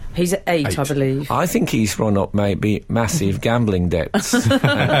Ted? He's at 8, I believe. I think he's run up maybe massive gambling debts,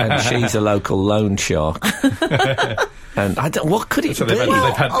 and she's a local loan shark. And what could it be? They've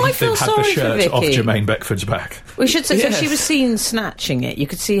had the shirt off Vicky. Jermaine Beckford's back. We should say, Yes. so she was seen snatching it. You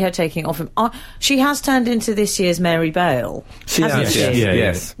could see her taking it off him. She has turned into this year's Mary Bale. She hasn't has, she?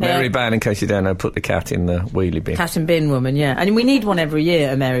 yes. Yeah. Mary Bale, in case you don't know, put the cat in the wheelie bin. Cat and bin woman, yeah. And we need one every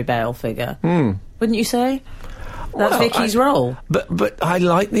year, a Mary Bale figure. Wouldn't you say? That's Vicky's role. But I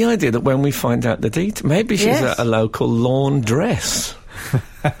like the idea that when we find out the detail, maybe she's Yes. a local laundress.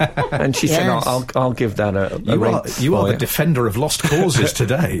 And she said, Yes. I'll give that a rinse You for are the defender of lost causes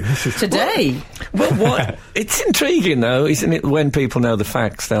today. Today. Well, what? It's intriguing, though, isn't it? When people know the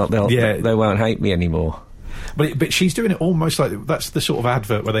facts, they won't hate me anymore. But she's doing it almost like that's the sort of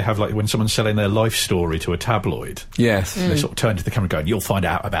advert where they have, like, when someone's selling their life story to a tabloid. Yes. They sort of turn to the camera going, you'll find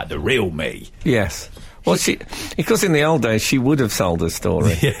out about the real me. Yes. Well, because in the old days she would have sold her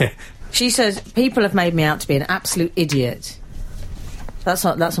story. Yeah. She says, people have made me out to be an absolute idiot. That's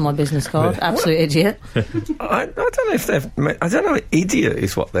on my business card. Absolute idiot. I don't know I don't know. Idiot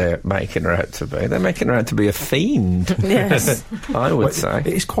is what they're making her out to be. They're making her out to be a fiend. Yes. I would say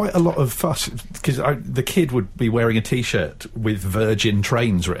It's quite a lot of fuss because the kid would be wearing a T-shirt with Virgin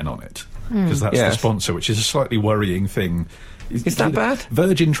Trains written on it because that's the sponsor, which is a slightly worrying thing. Is that bad?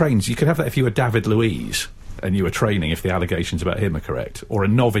 Virgin Trains, you could have that if you were David Luiz and you were training, if the allegations about him are correct, or a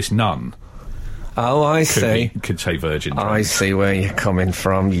novice nun. Oh, I see. Could say Virgin Trains. I see where you're coming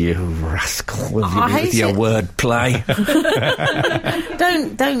from, you rascal, with your wordplay.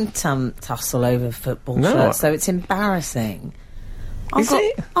 Don't tussle over football shirts, though. It's embarrassing. I've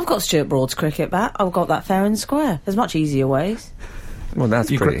got Stuart Broad's cricket bat. I've got that fair and square. There's much easier ways. Well,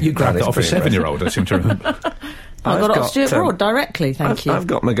 that's you grabbed that off a 7-year-old, I seem to remember. I got it off Stuart Broad directly, thank you. I've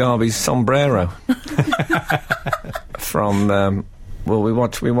got Mugabe's sombrero from. We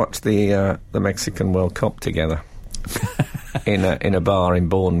watched the Mexican World Cup together in a bar in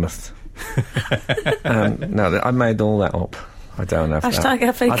Bournemouth. No, I made all that up. I don't have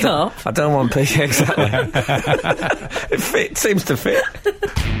Hashtag FA Cup. I don't want P. Exactly. It seems to fit.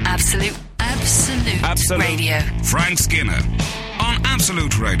 Absolute Radio. Frank Skinner on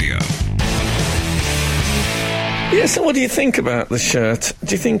Absolute Radio. Yeah, so what do you think about the shirt?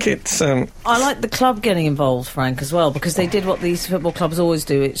 Do you think it's... I like the club getting involved, Frank, as well, because they did what these football clubs always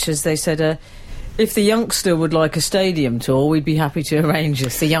do, which is they said, if the youngster would like a stadium tour, we'd be happy to arrange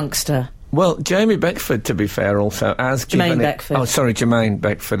this, the youngster. Well, Jamie Beckford, to be fair, also has given Jermaine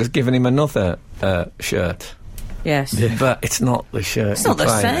Beckford has given him another shirt. Yes. Yeah. But it's not the shirt It's not the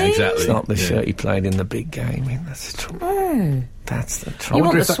same. Exactly. It's not the shirt he played in the big game. I mean, that's the trouble. No. That's the trouble. You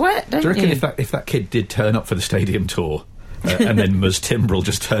want the sweat, don't you? Do you reckon if that kid did turn up for the stadium tour and then Ms Timbrell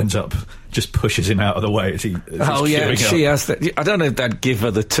just turns up, just pushes him out of the way as he's queuing she up? has that. I don't know if they'd give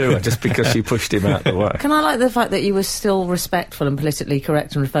her the tour just because she pushed him out of the way. Can I like the fact that you were still respectful and politically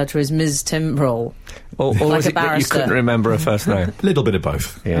correct and referred to her as Ms Timbrell? Or like was a it that you barrister. couldn't remember her first name? A little bit of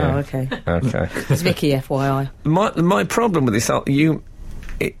both. Yeah. Oh, okay. Okay. It's Vicky, FYI. My problem with this,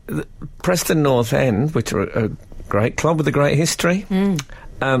 Preston North End, which are a great club with a great history,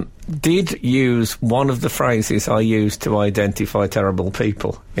 did use one of the phrases I used to identify terrible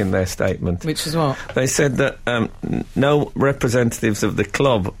people in their statement. Which is what? They said that no representatives of the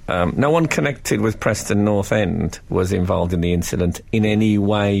club, no one connected with Preston North End was involved in the incident in any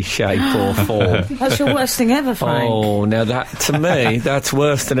way, shape or form. That's your worst thing ever, Frank. Oh, now that, to me, that's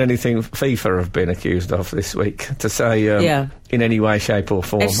worse than anything FIFA have been accused of this week, to say in any way, shape or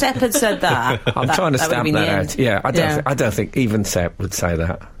form. If Sepp had said that... I'm trying to that stamp would have been that the out. end. Yeah, I don't think even Sepp would say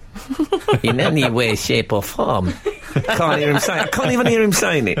that. in any way, shape or form. Can't hear him say it. Can't even hear him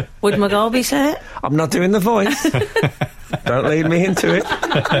saying it. Would Mugabe say it? I'm not doing the voice. Don't lead me into it.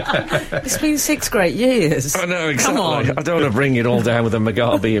 It's been 6 great years. I know, exactly. Come on. I don't want to bring it all down with a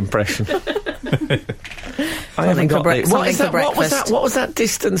Mugabe impression. I haven't got it. What was that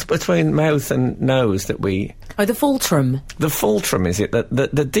distance between mouth and nose that we... Oh, the fulcrum. The fulcrum, is it?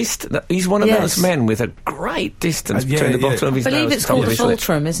 He's one of those men with a great distance between the bottom of his nose. I believe it's called the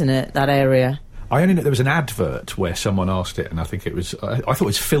fulcrum, isn't it, that area? I only know there was an advert where someone asked it, and I think it was... I thought it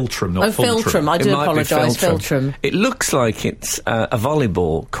was Philtrum, not Fultrum. Oh, Philtrum. I do apologise, Philtrum. It looks like it's a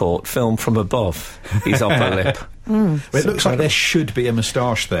volleyball court filmed from above his upper lip. Well, it looks like there should be a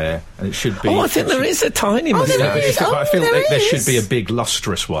moustache there, and it should be... Oh, I think there is a tiny moustache. I feel like there should be a big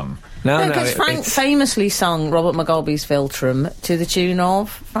lustrous one. No, because Frank famously sung Robert Mugabe's Philtrum to the tune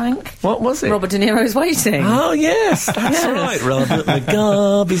of, Frank? What was it? Robert De Niro's Waiting. Oh, yes, that's right. Robert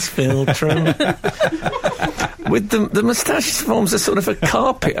Mugabe's Philtrum. With the moustache forms a sort of a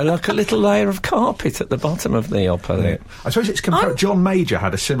carpet, like a little layer of carpet at the bottom of the upper lip. I suppose it's John Major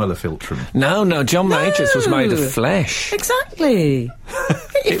had a similar Philtrum. No, John Major's was made of flesh. Exactly.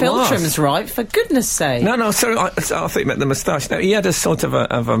 Get your Philtrums right, for goodness sake. No, sorry, I thought you meant the moustache. No, he had a sort of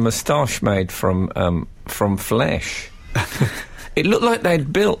a moustache made from flesh. It looked like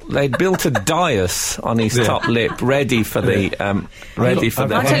they'd built a dais on his top lip, ready for the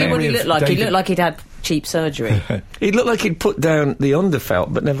I'll tell you what he looked like. He looked like he'd had cheap surgery. He looked like he'd put down the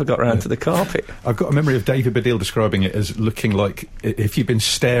underfelt but never got round to the carpet. I've got a memory of David Baddiel describing it as looking like if you'd been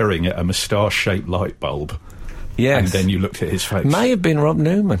staring at a moustache-shaped light bulb. Yes. And then you looked at his face. May have been Rob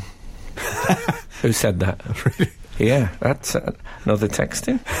Newman who said that. Really? Yeah, that's another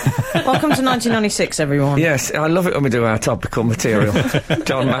texting. Welcome to 1996, everyone. Yes, I love it when we do our topical material.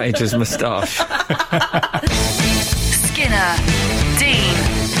 John Major's moustache. Skinner, Dean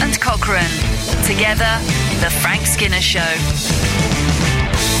and Cochrane. Together, The Frank Skinner Show.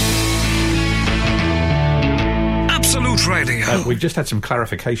 Absolute Radio. We've just had some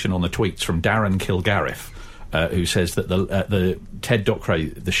clarification on the tweets from Darren Kilgarriff. Who says that the Ted Dockeray,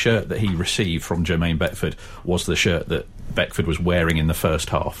 the shirt that he received from Jermaine Beckford was the shirt that Beckford was wearing in the first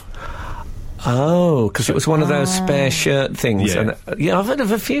half. Oh, because it was one of those spare shirt things. Yeah. And, I've heard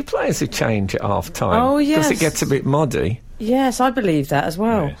of a few players who change at half-time. Oh, yes. Because it gets a bit muddy. Yes, I believe that as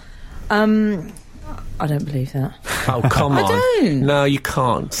well. Yeah. I don't believe that. Oh, come on. I don't. No, you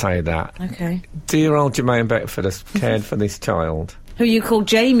can't say that. Okay. Dear old Jermaine Beckford has cared for this child. Who you called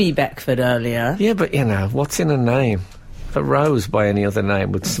Jamie Beckford earlier. Yeah, but, what's in a name? A rose by any other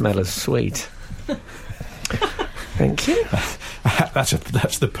name would smell as sweet. Thank you.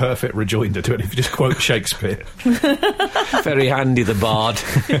 That's the perfect rejoinder to it, if you just quote Shakespeare. Very handy, the bard.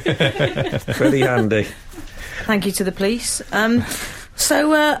 Very handy. Thank you to the police.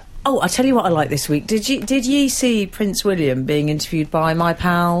 I tell you what I like this week. Did ye see Prince William being interviewed by my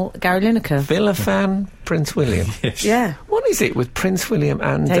pal Gary Lineker? Villa fan, Prince William. Yes. Yeah. What is it with Prince William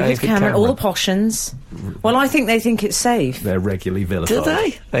and David Cameron? All the poshens. Well, I think they think it's safe. They're regularly vilified. Do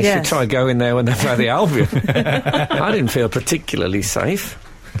they? They should try going there when they play the Albion. I didn't feel particularly safe.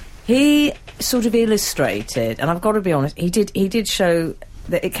 He sort of illustrated, and I've got to be honest, he did show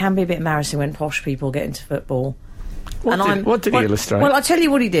that it can be a bit embarrassing when posh people get into football. What did he illustrate? Well, I'll tell you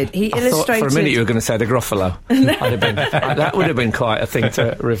what he did. He illustrated... For a minute you were going to say the Gruffalo. That would have been quite a thing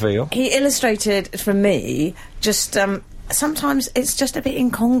to reveal. He illustrated, for me, just... sometimes it's just a bit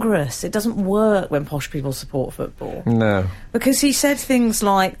incongruous. It doesn't work when posh people support football. No. Because he said things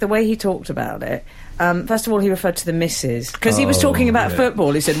like, the way he talked about it, first of all, he referred to the missus. Because he was talking about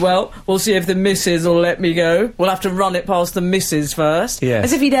football. He said, well, we'll see if the missus will let me go. We'll have to run it past the missus first. Yes.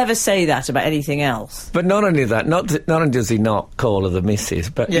 As if he'd ever say that about anything else. But not only that, not only does he not call her the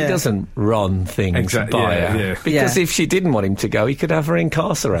missus, but he doesn't run things by her. Yeah. Because if she didn't want him to go, he could have her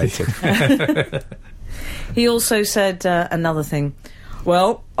incarcerated. He also said another thing.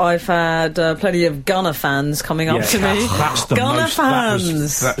 Well, I've had plenty of Gunner fans coming up to me. That's the Gunner most,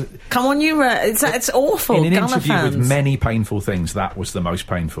 fans! Come on, it's awful. In an Gunner interview fans. with many painful things, that was the most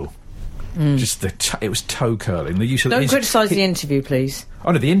painful. Just it was toe curling. The use of Don't criticise the interview, please.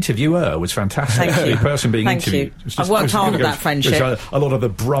 Oh no, the interviewer was fantastic. Thank you. The person being Thank interviewed. you. I've worked hard at that friendship. A lot of the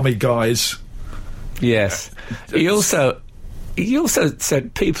Brummy guys. Yes. He also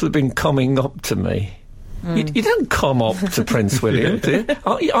said people have been coming up to me. You don't come up to Prince William, do you?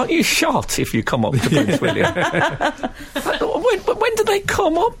 Aren't you shot if you come up to Prince William? When do they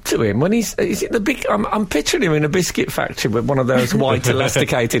come up to him? When is it the big... I'm picturing him in a biscuit factory with one of those white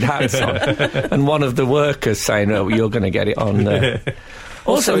elasticated hats on, and one of the workers saying, "Oh, you're going to get it on there."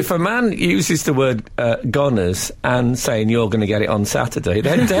 Also, if a man uses the word goners and saying you're going to get it on Saturday,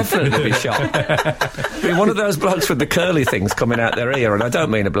 they'd definitely be shocked. Be one of those blokes with the curly things coming out their ear, and I don't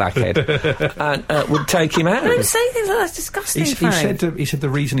mean a blackhead, and would take him out. Don't say things like that. It's disgusting, he said the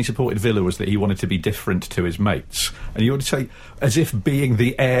reason he supported Villa was that he wanted to be different to his mates. And you ought to say, as if being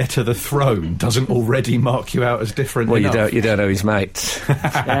the heir to the throne doesn't already mark you out as different enough. Well, you don't know his mates.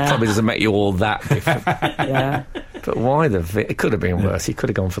 Probably doesn't make you all that different. Yeah. But why it could have been worse. He could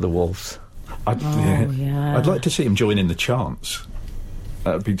have gone for the Wolves. I'd like to see him join in the chants.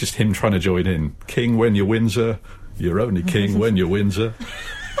 That'd be just him trying to join in. King when you're Windsor, you're only king when you're Windsor.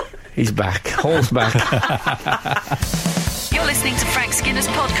 He's back. Hall's back. You're listening to Frank Skinner's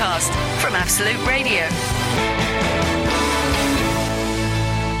podcast from Absolute Radio.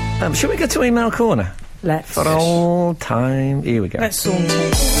 Shall we go to email corner? Let's. For old time. Here we go. Let's saunter.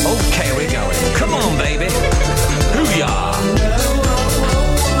 Okay, we're going. Come on, baby. Hoo-yah.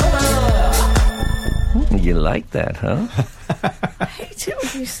 You like that, huh? I hate it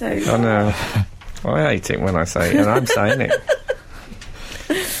when you say that. I know. I hate it when I say it, and I'm saying it.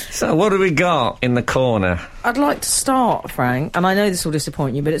 So, what do we got in the corner? I'd like to start, Frank, and I know this will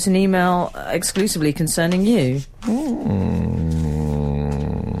disappoint you, but it's an email exclusively concerning you.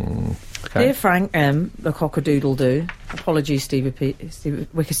 Okay. Dear Frank M., the cockadoodle-doo. Apologies,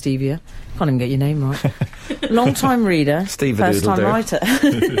 Wikistevia. Can't even get your name right. Long-time reader, first-time writer.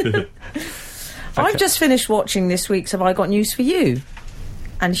 I've just finished watching this week's Have I Got News For You?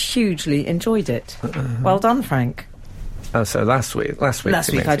 And hugely enjoyed it. Well done, Frank. Oh, so last week,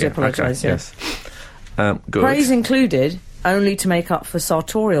 I do apologise, okay, yes. Good. Praise included, only to make up for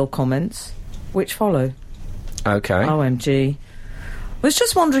sartorial comments, which follow. Okay. OMG. Was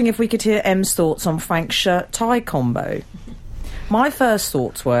just wondering if we could hear M's thoughts on Frank's shirt-tie combo. My first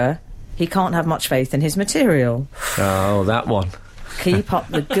thoughts were, he can't have much faith in his material. Oh, that one. Keep up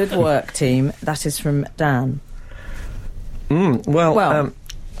the good work, team. That is from Dan.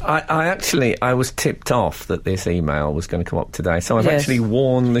 I was tipped off that this email was going to come up today, so I've actually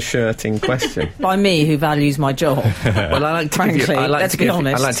worn the shirt in question. By me, who values my job. Well, I like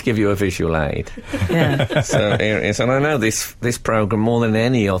to give you a visual aid. Yeah. So here it is, and I know this programme more than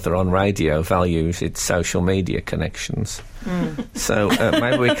any other on radio values its social media connections. So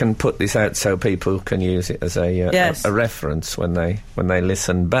maybe we can put this out so people can use it as a reference when they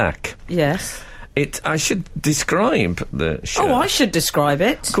listen back. Yes. I should describe the shirt. Oh, I should describe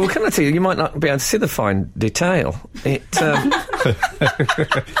it. Well, can I tell you, you might not be able to see the fine detail. It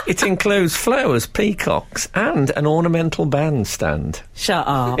includes flowers, peacocks, and an ornamental bandstand. Shut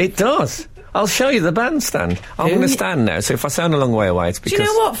up. It does. I'll show you the bandstand. I'm going to stand now, so if I sound a long way away, it's because... Do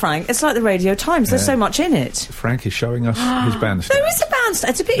you know what, Frank? It's like the Radio Times. There's so much in it. Frank is showing us his bandstand. There is a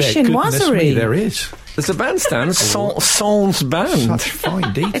bandstand. It's a bit chinoiserie. There is. There's a bandstand, Sans Band. Such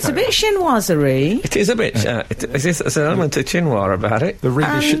fine detail. It's a bit chinoiserie. It is a bit... there's an element of chinois about it. The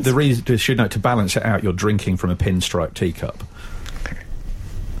reader should know, to balance it out, you're drinking from a pinstripe teacup.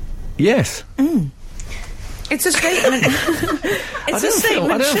 Yes. It's a statement.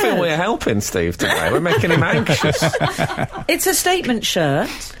 I don't feel we're helping Steve today. We're making him anxious. It's a statement shirt.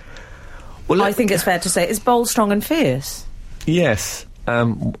 Well, I think it's fair to say it's bold, strong and fierce. Yes.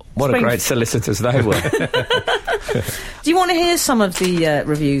 What a great solicitors they were. Do you want to hear some of the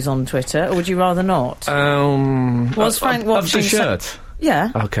reviews on Twitter, or would you rather not? Was Frank watching... Of the shirt?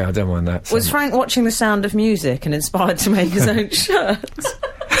 Yeah. OK, I don't mind that. Was Frank watching The Sound of Music and inspired to make his own shirt?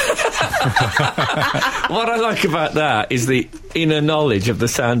 What I like about that is the inner knowledge of The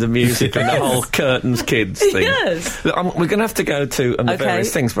Sound of Music and the whole Curtains Kids thing. Yes. Look, we're going to have to go to the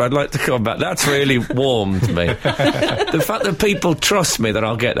various things, but I'd like to come back. That's really warmed me. The fact that people trust me that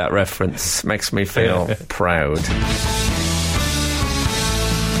I'll get that reference makes me feel proud.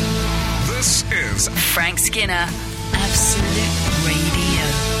 This is Frank Skinner, Absolute Radio.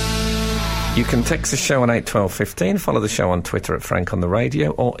 You can text the show on 81215, follow the show on Twitter at Frank on the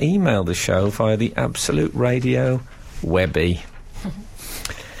Radio, or email the show via the Absolute Radio Webby.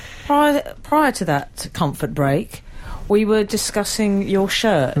 Prior to that comfort break, we were discussing your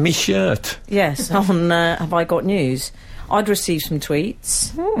shirt. Me shirt? Yes, on Have I Got News. I'd received some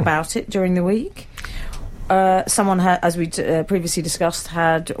tweets about it during the week. Someone had, as we previously discussed,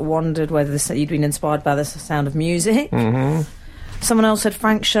 had wondered whether you'd been inspired by The Sound of Music. Mm-hmm. Someone else said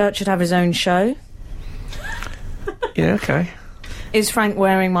Frank's shirt should have his own show. Yeah, OK. Is Frank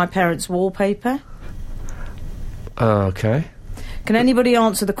wearing my parents' wallpaper? OK. Can anybody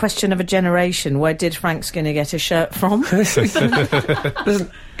answer the question of a generation? Where did Frank Skinner get his shirt from? Do you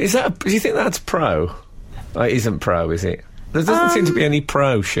think that's pro? It isn't pro, is it? There doesn't seem to be any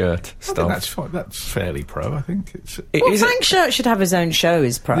pro shirt I stuff. think that's fine. That's fairly pro, I think. Frank Shirt should have his own show,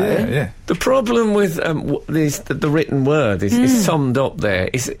 is pro. Yeah. The problem with the written word is summed up there.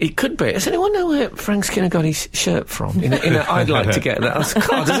 It could be. Does anyone know where Frank Skinner got his shirt from? I'd like to get that.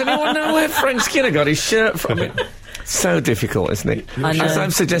 God, does anyone know where Frank Skinner got his shirt from? So difficult, isn't it? As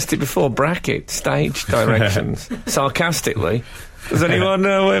I've suggested before, bracket, stage directions, sarcastically. Does anyone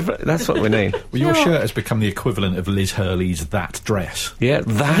know where... That's what we need. Well, your shirt has become the equivalent of Liz Hurley's That Dress. Yeah,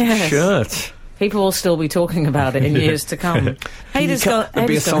 that shirt. People will still be talking about it in years to come. There'll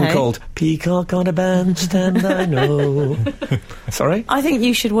be a song called Peacock on a Bandstand, I know. Sorry? I think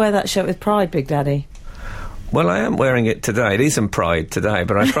you should wear that shirt with pride, Big Daddy. Well, I am wearing it today. It isn't Pride today,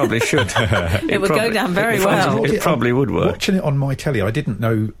 but I probably should. It would go down very well. It probably would work. Watching it on my telly, I didn't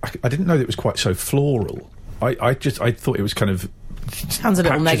know that it was quite so floral. I thought it was kind of... Sounds a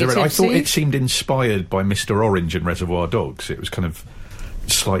little negative. I thought it seemed inspired by Mr. Orange and Reservoir Dogs. It was kind of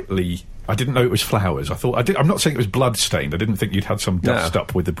slightly... I didn't know it was flowers. I'm not saying it was blood-stained. I didn't think you'd had some dust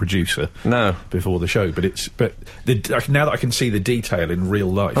up with the producer before the show. But now that I can see the detail in real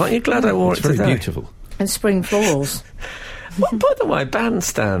life... Aren't you glad I wore it today? It's very beautiful. And spring florals. Well, by the way,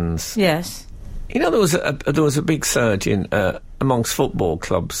 bandstands. Yes. You know, there was a big surge in amongst football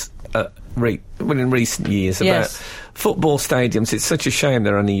clubs in recent years about football stadiums. It's such a shame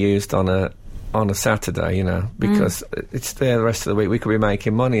they're only used on a Saturday, because it's there the rest of the week. We could be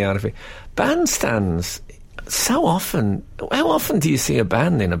making money out of it. Bandstands, so often. How often do you see a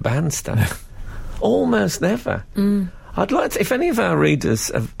band in a bandstand? Almost never. I'd like to, if any of our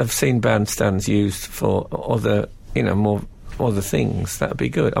readers have seen bandstands used for other, more other things, that'd be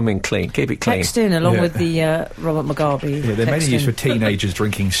good. I mean, keep it clean. Text in along with the Robert Mugabe. Yeah, they're mainly used for teenagers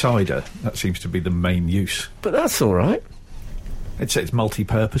drinking cider. That seems to be the main use. But that's all right. It's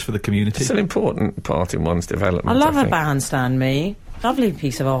multi-purpose for the community. It's an important part in one's development. I love a bandstand, me. Lovely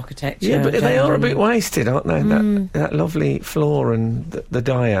piece of architecture. Yeah, but they are a bit wasted, aren't they? That lovely floor and the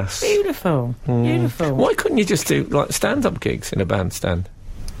dais. Beautiful. Beautiful. Why couldn't you just do, stand-up gigs in a bandstand?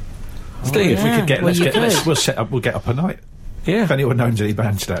 Steve, if we could get... We'll get up a night. Yeah. If anyone knows any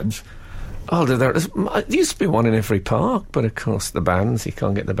bandstands. Oh, there used to be one in every park, but of course you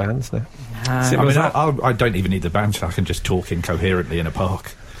can't get the bands now. I don't even need the bandstand. I can just talk incoherently in a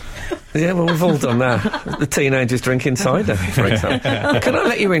park. Yeah, well, we've all done that. The teenagers drinking cider, for example. Can I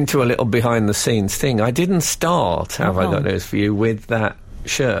let you into a little behind-the-scenes thing? I didn't start, have I got news for you, with that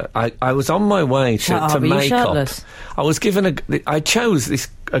shirt. I was on my way to makeup. I was given I chose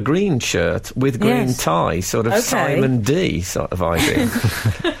a green shirt with green tie, sort of Simon D sort of idea.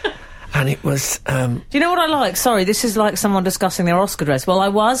 And it was... Do you know what I like? Sorry, this is like someone discussing their Oscar dress. Well, I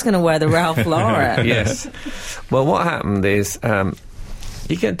was going to wear the Ralph Lauren. Yes. Well, what happened is...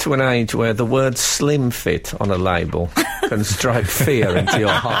 you get to an age where the word slim fit on a label can strike fear into your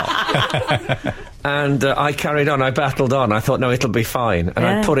heart. And I carried on, I battled on. I thought, no, it'll be fine. And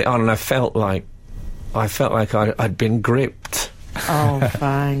I put it on and I felt like I'd been gripped. Oh,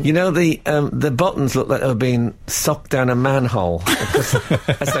 fine. You know, the buttons looked like they were being sucked down a manhole. Because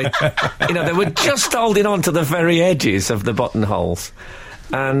they were just holding on to the very edges of the buttonholes.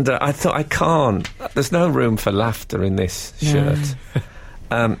 And I thought, I can't. There's no room for laughter in this shirt.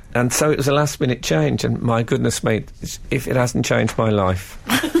 And so it was a last-minute change, and my goodness me, if it hasn't changed my life.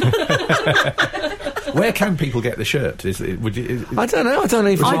 Where can people get the shirt? I don't know. I don't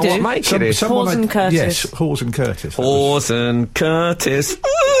even know what make it is. Hawes and Curtis. Yes, Hawes and Curtis. Hawes and Curtis. Can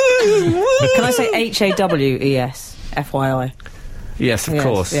I say Hawes? FYI. Yes, of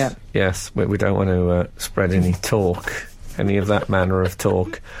course. Yeah. Yes, we don't want to spread any talk, any of that manner of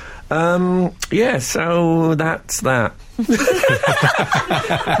talk. So that's that.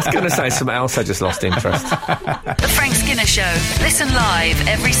 I was going to say something else, I just lost interest. The Frank Skinner Show. Listen live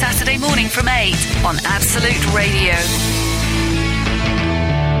every Saturday morning from 8 on Absolute Radio.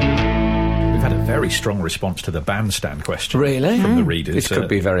 We've had a very strong response to the bandstand question. Really? From the readers. This could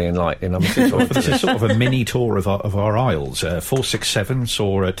be very enlightening. I'm looking forward to this is sort of a mini tour of our aisles. 467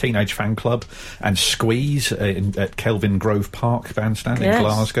 saw a Teenage Fan Club and Squeeze at Kelvin Grove Park Bandstand in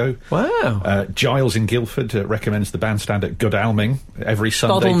Glasgow. Wow. Giles in Guildford recommends the bandstand at Godalming every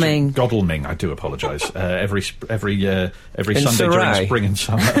Sunday. Godalming, I do apologise. Every Sunday during spring and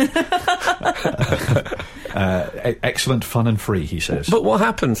summer. Excellent fun and free, he says. But what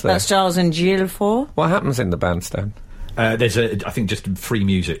happens there? That's Giles and Guildford. What happens in the bandstand? There's I think just free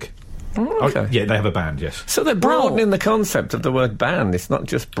music. Oh, okay. Yeah, they have a band, yes. So they're broadening the concept of the word band. It's not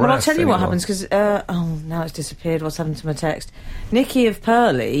just brass. Well, I'll tell you anymore. what happens, because... now it's disappeared. What's happened to my text? Nikki of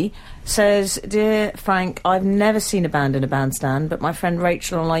Purley says, Dear Frank, I've never seen a band in a bandstand, but my friend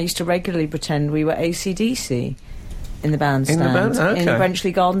Rachel and I used to regularly pretend we were AC/DC. in the bandstand. In the band? Okay. In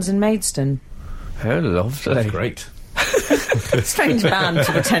Brenchley Gardens in Maidstone. How lovely. That's great. Strange band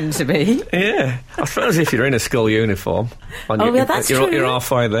to pretend to be. Yeah. I suppose if you're in a school uniform... that's true. You're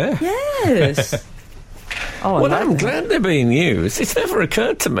halfway there. Yes. Well, I'm glad they're being used. It's never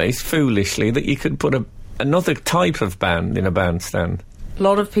occurred to me, foolishly, that you could put another type of band in a bandstand. A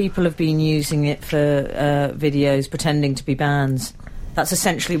lot of people have been using it for videos pretending to be bands. That's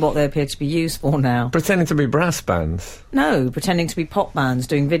essentially what they appear to be used for now. Pretending to be brass bands? No, pretending to be pop bands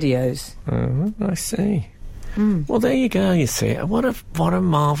doing videos. Oh, I see. Well, there you go, you see. What a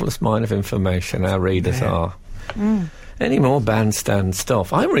marvellous mine of information our readers are. Any more bandstand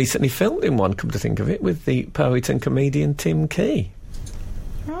stuff? I recently filmed in one, come to think of it, with the poet and comedian Tim Key.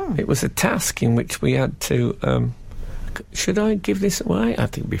 It was a task in which we had to... should I give this away? I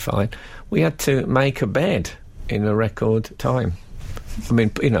think it'd be fine. We had to make a bed in a record time. I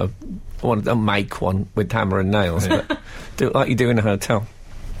mean, you know, I wanted to make one with hammer and nails, but do it like you do in a hotel.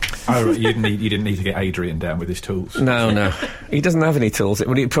 Oh, right, you didn't need to get Adrian down with his tools. No. He doesn't have any tools.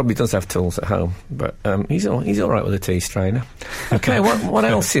 Well, he probably does have tools at home, but he's all right with a tea strainer. Okay, what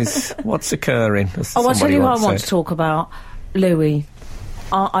else is... What's occurring? I'll tell you what I want to talk about. Louis.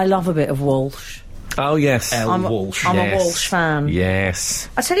 I love a bit of Walsh. Oh, yes. Walsh. I'm a Walsh fan. Yes.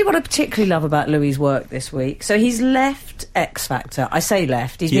 I tell you what I particularly love about Louis' work this week. So he's left X Factor. I say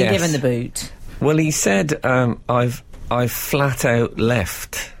left. He's been given the boot. Well, he said, I've flat out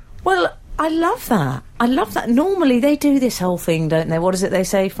left. Well, I love that. Normally they do this whole thing, don't they? What is it they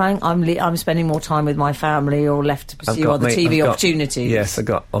say, Frank? I'm spending more time with my family or left to pursue other TV opportunities. Yes, I've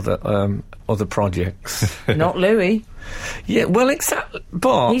got other projects. Not Louis. Yeah, well, exactly.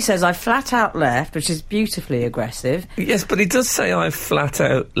 But he says I flat out left, which is beautifully aggressive. Yes, but he does say I flat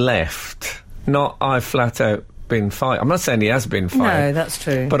out left, not I flat out been fired. I'm not saying he has been fired. No, that's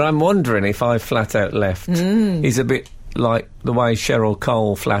true. But I'm wondering if I flat out left is a bit like the way Cheryl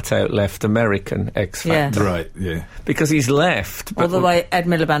Cole flat out left American X Factor. Yeah. Right, yeah. Because he's left. Or the way Ed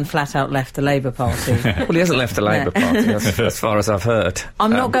Miliband flat out left the Labour Party. Well, he hasn't left the Labour Party, as far as I've heard.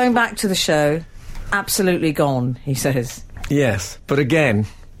 I'm not going back to the show. Absolutely gone, he says. Yes, but again,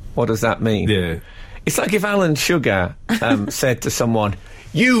 what does that mean? Yeah. It's like if Alan Sugar said to someone,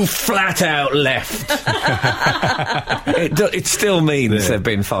 "You flat out left." It still means they've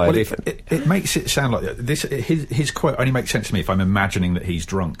been fired. Well, it makes it sound like this. His quote only makes sense to me if I'm imagining that he's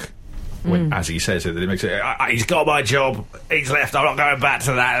drunk. As he says it, that it makes it. He's got my job. He's left. I'm not going back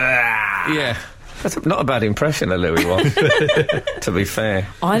to that. Yeah. That's not a bad impression of Louis was, to be fair.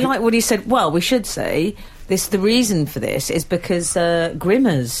 I like what he said. Well, we should say the reason for this is because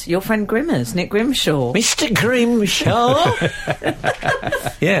Grimmers, your friend Grimmers, Nick Grimshaw. Mr. Grimshaw?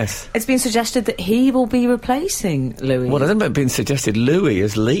 Yes. It's been suggested that he will be replacing Louis. Well, it hasn't been suggested. Louis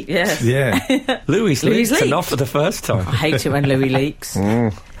has leaked. Yes. Yeah. Louis leaked, and not for the first time. I hate it when Louis leaks.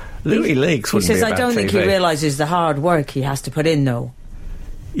 Louis leaks. He says, I don't think he realises the hard work he has to put in, though.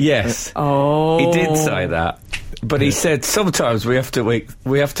 Yes. Oh. He did say that. But he said sometimes we have to work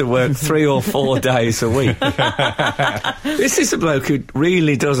 3 or 4 days a week. This is a bloke who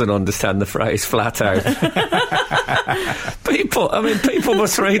really doesn't understand the phrase flat out. People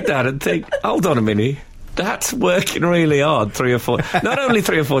must read that and think, hold on a minute, that's working really hard 3 or 4... Not only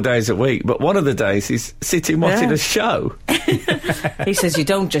 3 or 4 days a week, but one of the days he's sitting watching a show. He says you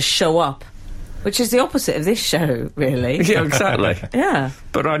don't just show up. Which is the opposite of this show, really. Yeah, exactly. Yeah.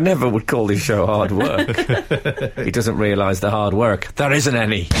 But I never would call this show hard work. He doesn't realise the hard work. There isn't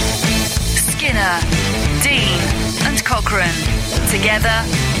any. Skinner, Dean and Cochrane. Together,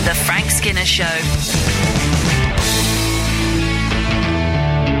 The Frank Skinner Show.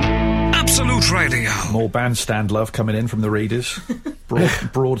 Absolute Radio. More bandstand love coming in from the readers.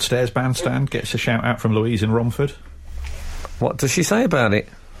 Broadstairs bandstand gets a shout out from Louise in Romford. What does she say about it?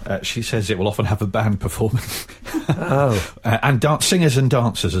 She says it will often have a band performance. Oh. And singers and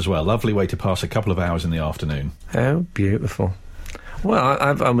dancers as well. Lovely way to pass a couple of hours in the afternoon. How beautiful. Well,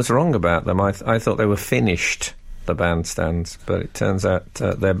 I was wrong about them. I thought they were finished, the bandstands, but it turns out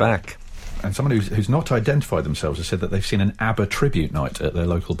they're back. And someone who's not identified themselves has said that they've seen an ABBA tribute night at their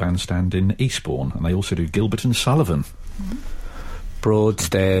local bandstand in Eastbourne, and they also do Gilbert and Sullivan.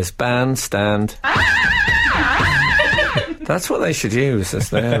 Broadstairs bandstand. That's what they should use as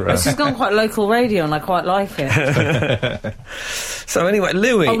their... This has gone quite local radio and I quite like it. So anyway,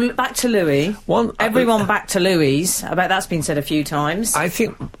 Louis... Oh, back to Louis. Everyone back to Louis. I bet that's been said a few times. I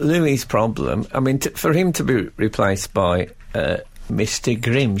think Louis' problem... I mean, for him to be replaced by Mr.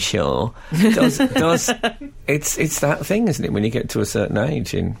 Grimshaw it's that thing, isn't it, when you get to a certain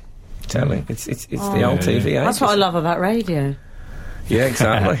age in telly. It's the old TV age. That's what I love about radio. Yeah,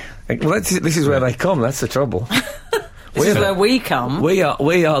 exactly. Well, this is where they come, that's the trouble. This is where we come. We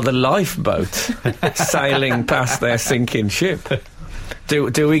are the lifeboat sailing past their sinking ship.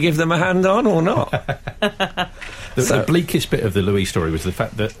 Do we give them a hand on or not? The bleakest bit of the Louis story was the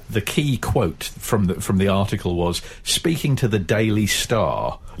fact that the key quote from the article was, "Speaking to the Daily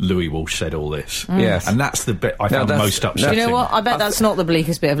Star, Louis Walsh said all this." Yes. And that's the bit I found most upsetting. You know what? I bet that's not the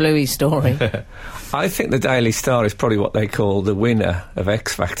bleakest bit of Louis' story. I think the Daily Star is probably what they call the winner of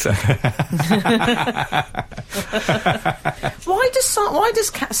X Factor. Why does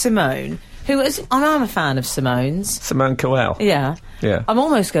Cat Simone, who is... I'm a fan of Simone's. Simone Cowell. Yeah. Yeah. I'm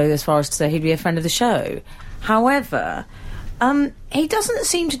almost going as far as to say he'd be a friend of the show. However, he doesn't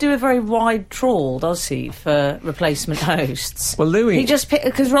seem to do a very wide trawl, does he, for replacement hosts? Well, Louis... He just picked...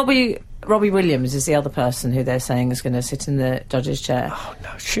 Because Robbie Williams is the other person who they're saying is going to sit in the judge's chair. Oh, no,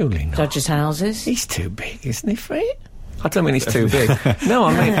 surely not. Judges' houses. He's too big, isn't he, for it? I don't mean he's too big. No,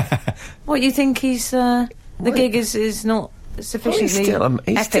 I mean... What, you think he's... the gig is not... sufficiently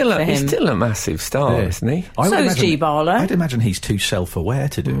he's still a massive star, isn't he? So is G. Barlow. I'd imagine he's too self-aware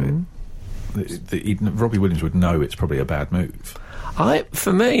to do it. Robbie Williams would know it's probably a bad move.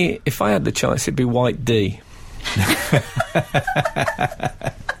 For me, if I had the choice, it'd be White D.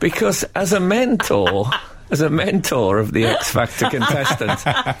 Because as a mentor of the X Factor contestants,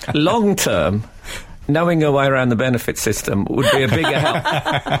 long term, knowing your way around the benefit system would be a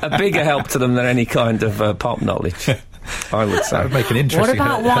bigger help to them than any kind of pop knowledge. I would say. That would make an interesting...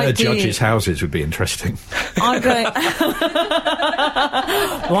 What about White D? Judges' houses would be interesting. I'm going...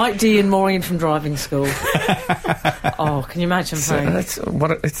 White D and Maureen from driving school. Oh, can you imagine, Frank?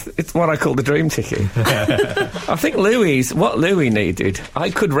 It's what I call the dream ticket. I think what Louis needed,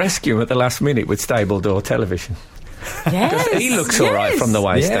 I could rescue him at the last minute with stable door television. Yes, he looks all right from the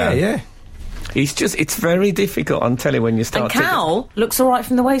waist down. Yeah. It's very difficult on telly when you start... And Cal looks all right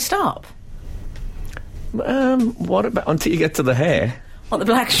from the waist up. What about until you get to the hair? What, the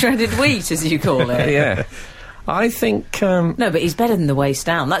black shredded wheat, as you call it? Yeah. I think... no, but he's better than the waist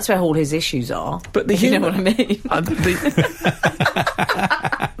down. That's where all his issues are. But you know what I mean?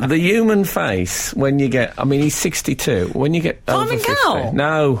 The human face, when you get... I mean, he's 62. When you get over 50...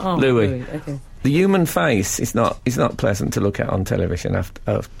 No, Louis. Okay. The human face is not pleasant to look at on television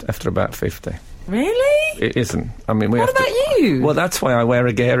after about 50. Really? It isn't. I mean, what about you? Well, that's why I wear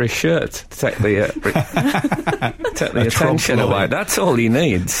a garish shirt to take the attention away. That's all he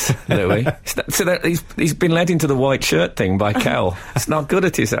needs, Louis. He's been led into the white shirt thing by Cal. It's not good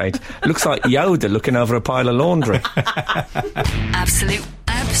at his age. Looks like Yoda looking over a pile of laundry. Absolute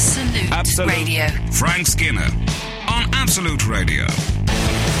Radio. Frank Skinner on Absolute Radio.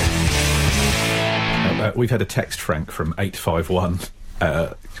 We've had a text, Frank, from 851.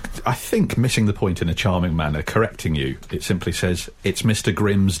 I think missing the point in a charming manner, correcting you. It simply says, it's Mr.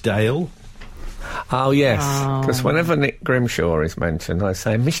 Grimsdale. Oh, yes. Because whenever Nick Grimshaw is mentioned, I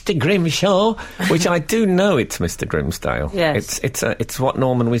say, Mr. Grimshaw, which I do know it's Mr. Grimsdale. Yes. It's what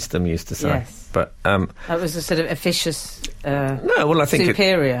Norman Wisdom used to say. Yes. But, that was a sort of officious no, well, I think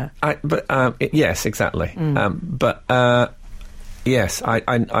superior. Yes, exactly. Yes,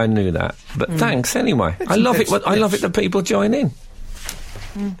 I knew that. But thanks anyway. I love it that people join in.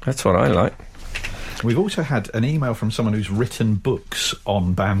 That's what I like. We've also had an email from someone who's written books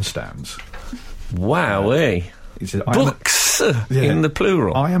on bandstands. Wowee. He said, books in the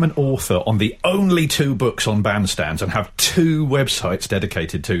plural. I am an author on the only 2 books on bandstands and have 2 websites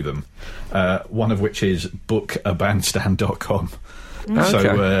dedicated to them, one of which is bookabandstand.com. Okay.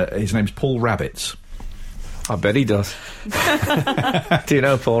 So his name's Paul Rabbits. I bet he does. Do you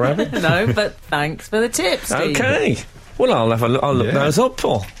know Paul Rabbit? No, but thanks for the tips, Steve. Okay. Well, I'll look those up,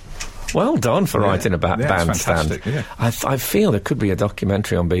 Paul. Well done for writing about bandstand. Yeah. I feel there could be a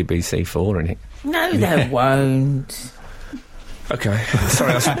documentary on BBC4 in it. No, there won't. Okay.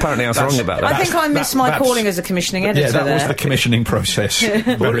 Sorry, apparently I was wrong about that. I think I missed my calling as a commissioning editor. Yeah, that was the commissioning process.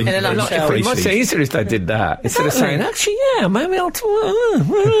 Very much easier if they did that. Instead of saying, actually, yeah, maybe I'll...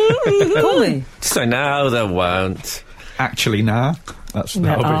 Call me. Just say, no, they won't. Actually, nah.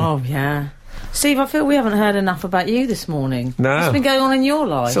 Oh, yeah. Steve, I feel we haven't heard enough about you this morning. No. What's been going on in your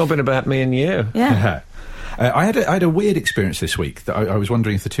life? It's all been about me and you. Yeah. I had a weird experience this week that I was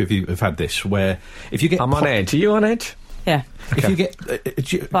wondering if the two of you have had this, where if you get... I'm on edge. Are you on edge? Yeah. If you get...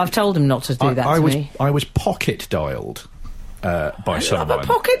 Well, I've told him not to do that to me. I was pocket dialed by someone. I love a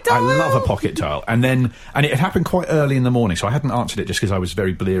pocket dial. I love a pocket dial. And it had happened quite early in the morning, so I hadn't answered it just because I was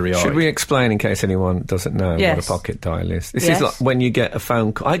very bleary-eyed. Should we explain in case anyone doesn't know what a pocket dial is? This is like when you get a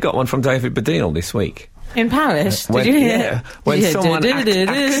phone call. I got one from David Baddiel this week. In Paris? Did you hear? Yeah. When someone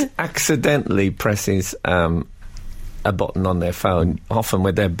accidentally presses... a button on their phone, often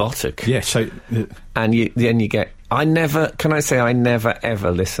with their buttock. Yeah, so... and then you get I never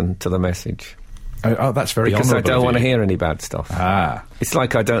ever listen to the message. Oh, that's very because I honourable don't of want to you. hear any bad stuff. It's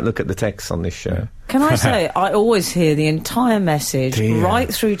like I don't look at the text on this show. Can I say, I always hear the entire message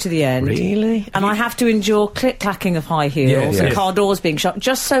right through to the end. Really? And I have to endure click-clacking of high heels and car doors being shut,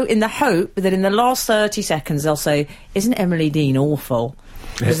 just so in the hope that in the last 30 seconds they'll say, isn't Emily Dean awful?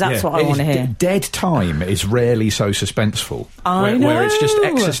 Because that's what I want to hear. Dead time is rarely so suspenseful. I know. Where it's just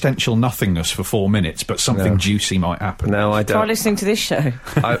existential nothingness for 4 minutes, but something juicy might happen. No, I don't. Try listening to this show.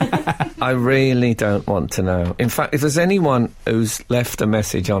 I really don't want to know. In fact, if there's anyone who's left a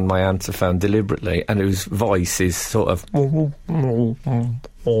message on my answer phone deliberately and whose voice is sort of...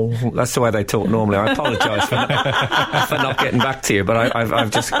 that's the way they talk normally. I apologise for not getting back to you, but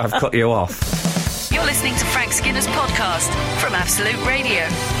I've cut you off. You're listening to Frank Skinner's podcast from Absolute Radio.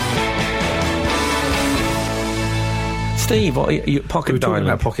 Steve, what are you pocket dialing? Talking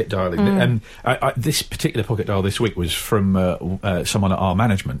about pocket dialing. This particular pocket dial this week was from someone at our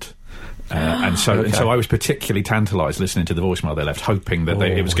management. And so I was particularly tantalised listening to the voicemail they left, hoping that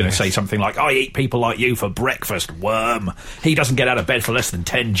it was going to say something like, I eat people like you for breakfast, worm. He doesn't get out of bed for less than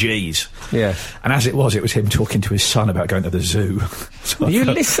 10 Gs. Yeah. And as it was him talking to his son about going to the zoo. So you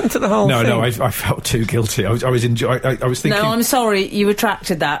listened to the whole thing? No, I felt too guilty. I was thinking... No, I'm sorry, you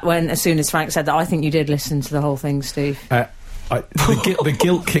retracted that as soon as Frank said that. I think you did listen to the whole thing, Steve. The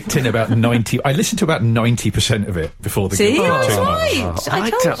guilt kicked in about 90... I listened to about 90% of it before the guilt I was kicked in. right. I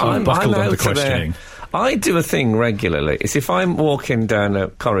told you. I'm buckled under questioning. I do a thing regularly. It's if I'm walking down a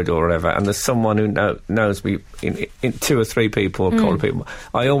corridor or whatever and there's someone who knows me, in 2 or 3 people or couple of people,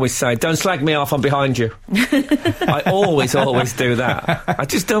 I always say, don't slag me off, I'm behind you. I always do that. I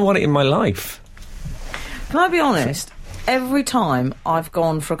just don't want it in my life. Can I be honest? Every time I've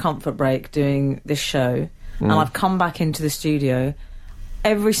gone for a comfort break doing this show and I've come back into the studio,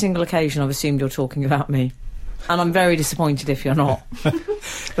 every single occasion I've assumed you're talking about me. And I'm very disappointed if you're not.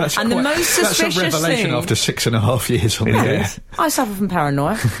 That's the most suspicious that's a revelation thing, after 6.5 years on the air. I suffer from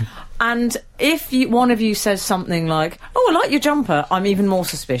paranoia. And if one of you says something like, oh, I like your jumper, I'm even more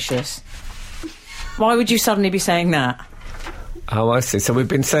suspicious. Why would you suddenly be saying that? Oh, I see. So we've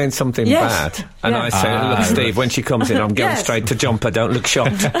been saying something bad. And I say, look, Steve, when she comes in, I'm going straight to jumper, don't look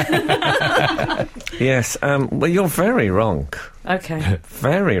shocked. Yes. Well, you're very wrong. Okay.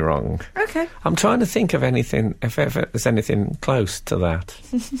 Very wrong. Okay. I'm trying to think of anything, if ever there's anything close to that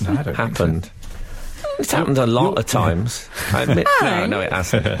No, I don't happened. Think so. It's happened a lot of times. I admit, no, it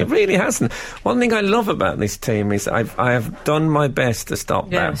hasn't. It really hasn't. One thing I love about this team is I have done my best to stop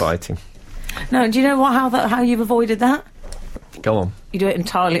backbiting. No, do you know how you've avoided that? Go on. You do it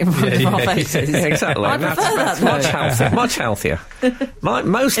entirely in front of our faces. Exactly. I prefer that, much healthier.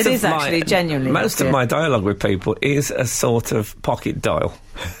 Most of my dialogue with people is a sort of pocket dial.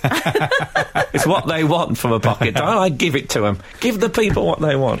 It's what they want from a pocket dial. I give it to them. Give the people what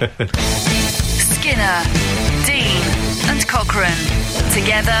they want. Skinner, Dean and Cochrane.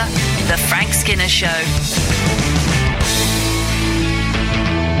 Together, The Frank Skinner Show.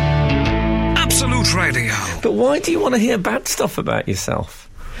 Absolute Radio. But why do you want to hear bad stuff about yourself?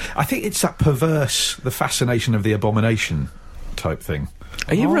 I think it's that the fascination of the abomination type thing.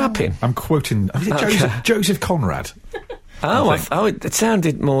 Are you rapping? I'm quoting Joseph Conrad. It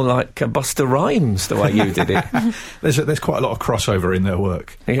sounded more like Buster Rhymes the way you did it. There's quite a lot of crossover in their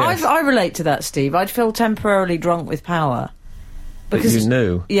work. Yes. I relate to that, Steve. I'd feel temporarily drunk with power. Because you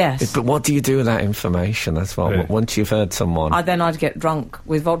knew? Yes. But what do you do with that information? That's what, once you've heard someone... I'd get drunk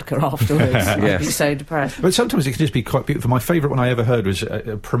with vodka afterwards. I'd be so depressed. But sometimes it can just be quite beautiful. My favourite one I ever heard was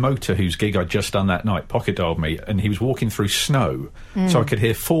a promoter whose gig I'd just done that night, pocket dialed me, and he was walking through snow, so I could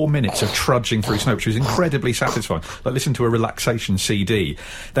hear 4 minutes of trudging through snow, which was incredibly satisfying. Like, listen to a relaxation CD.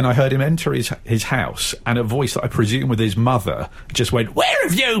 Then I heard him enter his house, and a voice that I presume was his mother just went, "Where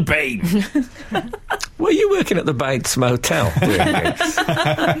have you been?" Were you working at the Bates Motel doing gigs?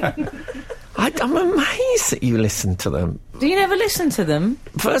 I'm amazed that you listen to them. Do you never listen to them?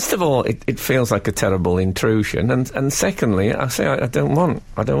 First of all, it feels like a terrible intrusion, and secondly, I say I don't want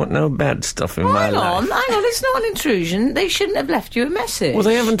no bad stuff in my life. Hang on, it's not an intrusion. They shouldn't have left you a message. Well,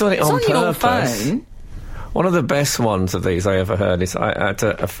 they haven't done it on purpose. Your phone. One of the best ones of these I ever heard is I had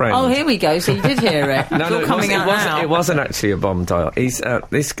a friend. Oh, here we go. So you did hear it. It wasn't actually a bomb dial. He's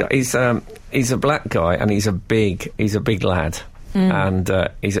this guy. He's a black guy and he's a big lad, and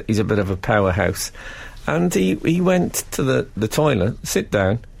he's a bit of a powerhouse. And he went to the toilet, sit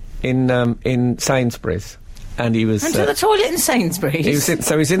down in Sainsbury's, and he was went to the toilet in Sainsbury's.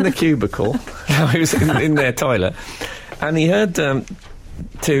 He's in the cubicle. He was in their toilet, and he heard.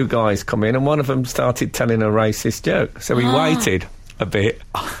 2 guys come in and one of them started telling a racist joke. So he waited a bit,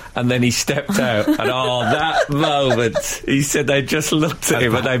 and then he stepped out, and that moment, he said they just looked at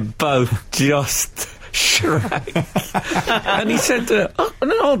him and they both just shrank. And he said, no,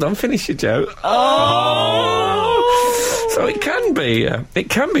 hold on, finish your joke. So it can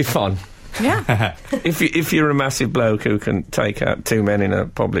be fun. Yeah. if you're a massive bloke who can take out two men in a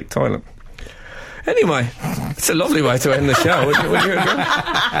public toilet. Anyway, it's a lovely way to end the show, wouldn't you agree?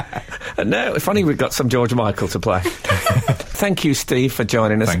 And now, if only we've got some George Michael to play. Thank you, Steve, for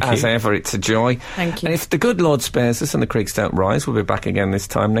joining us. As ever, it's a joy. Thank you. And if the good Lord spares us and the creeks don't rise, we'll be back again this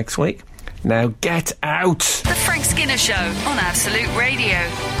time next week. Now get out! The Frank Skinner Show on Absolute Radio.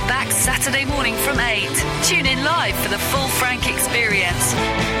 Back Saturday morning from 8. Tune in live for the full Frank experience.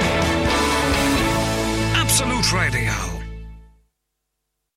 Absolute Radio.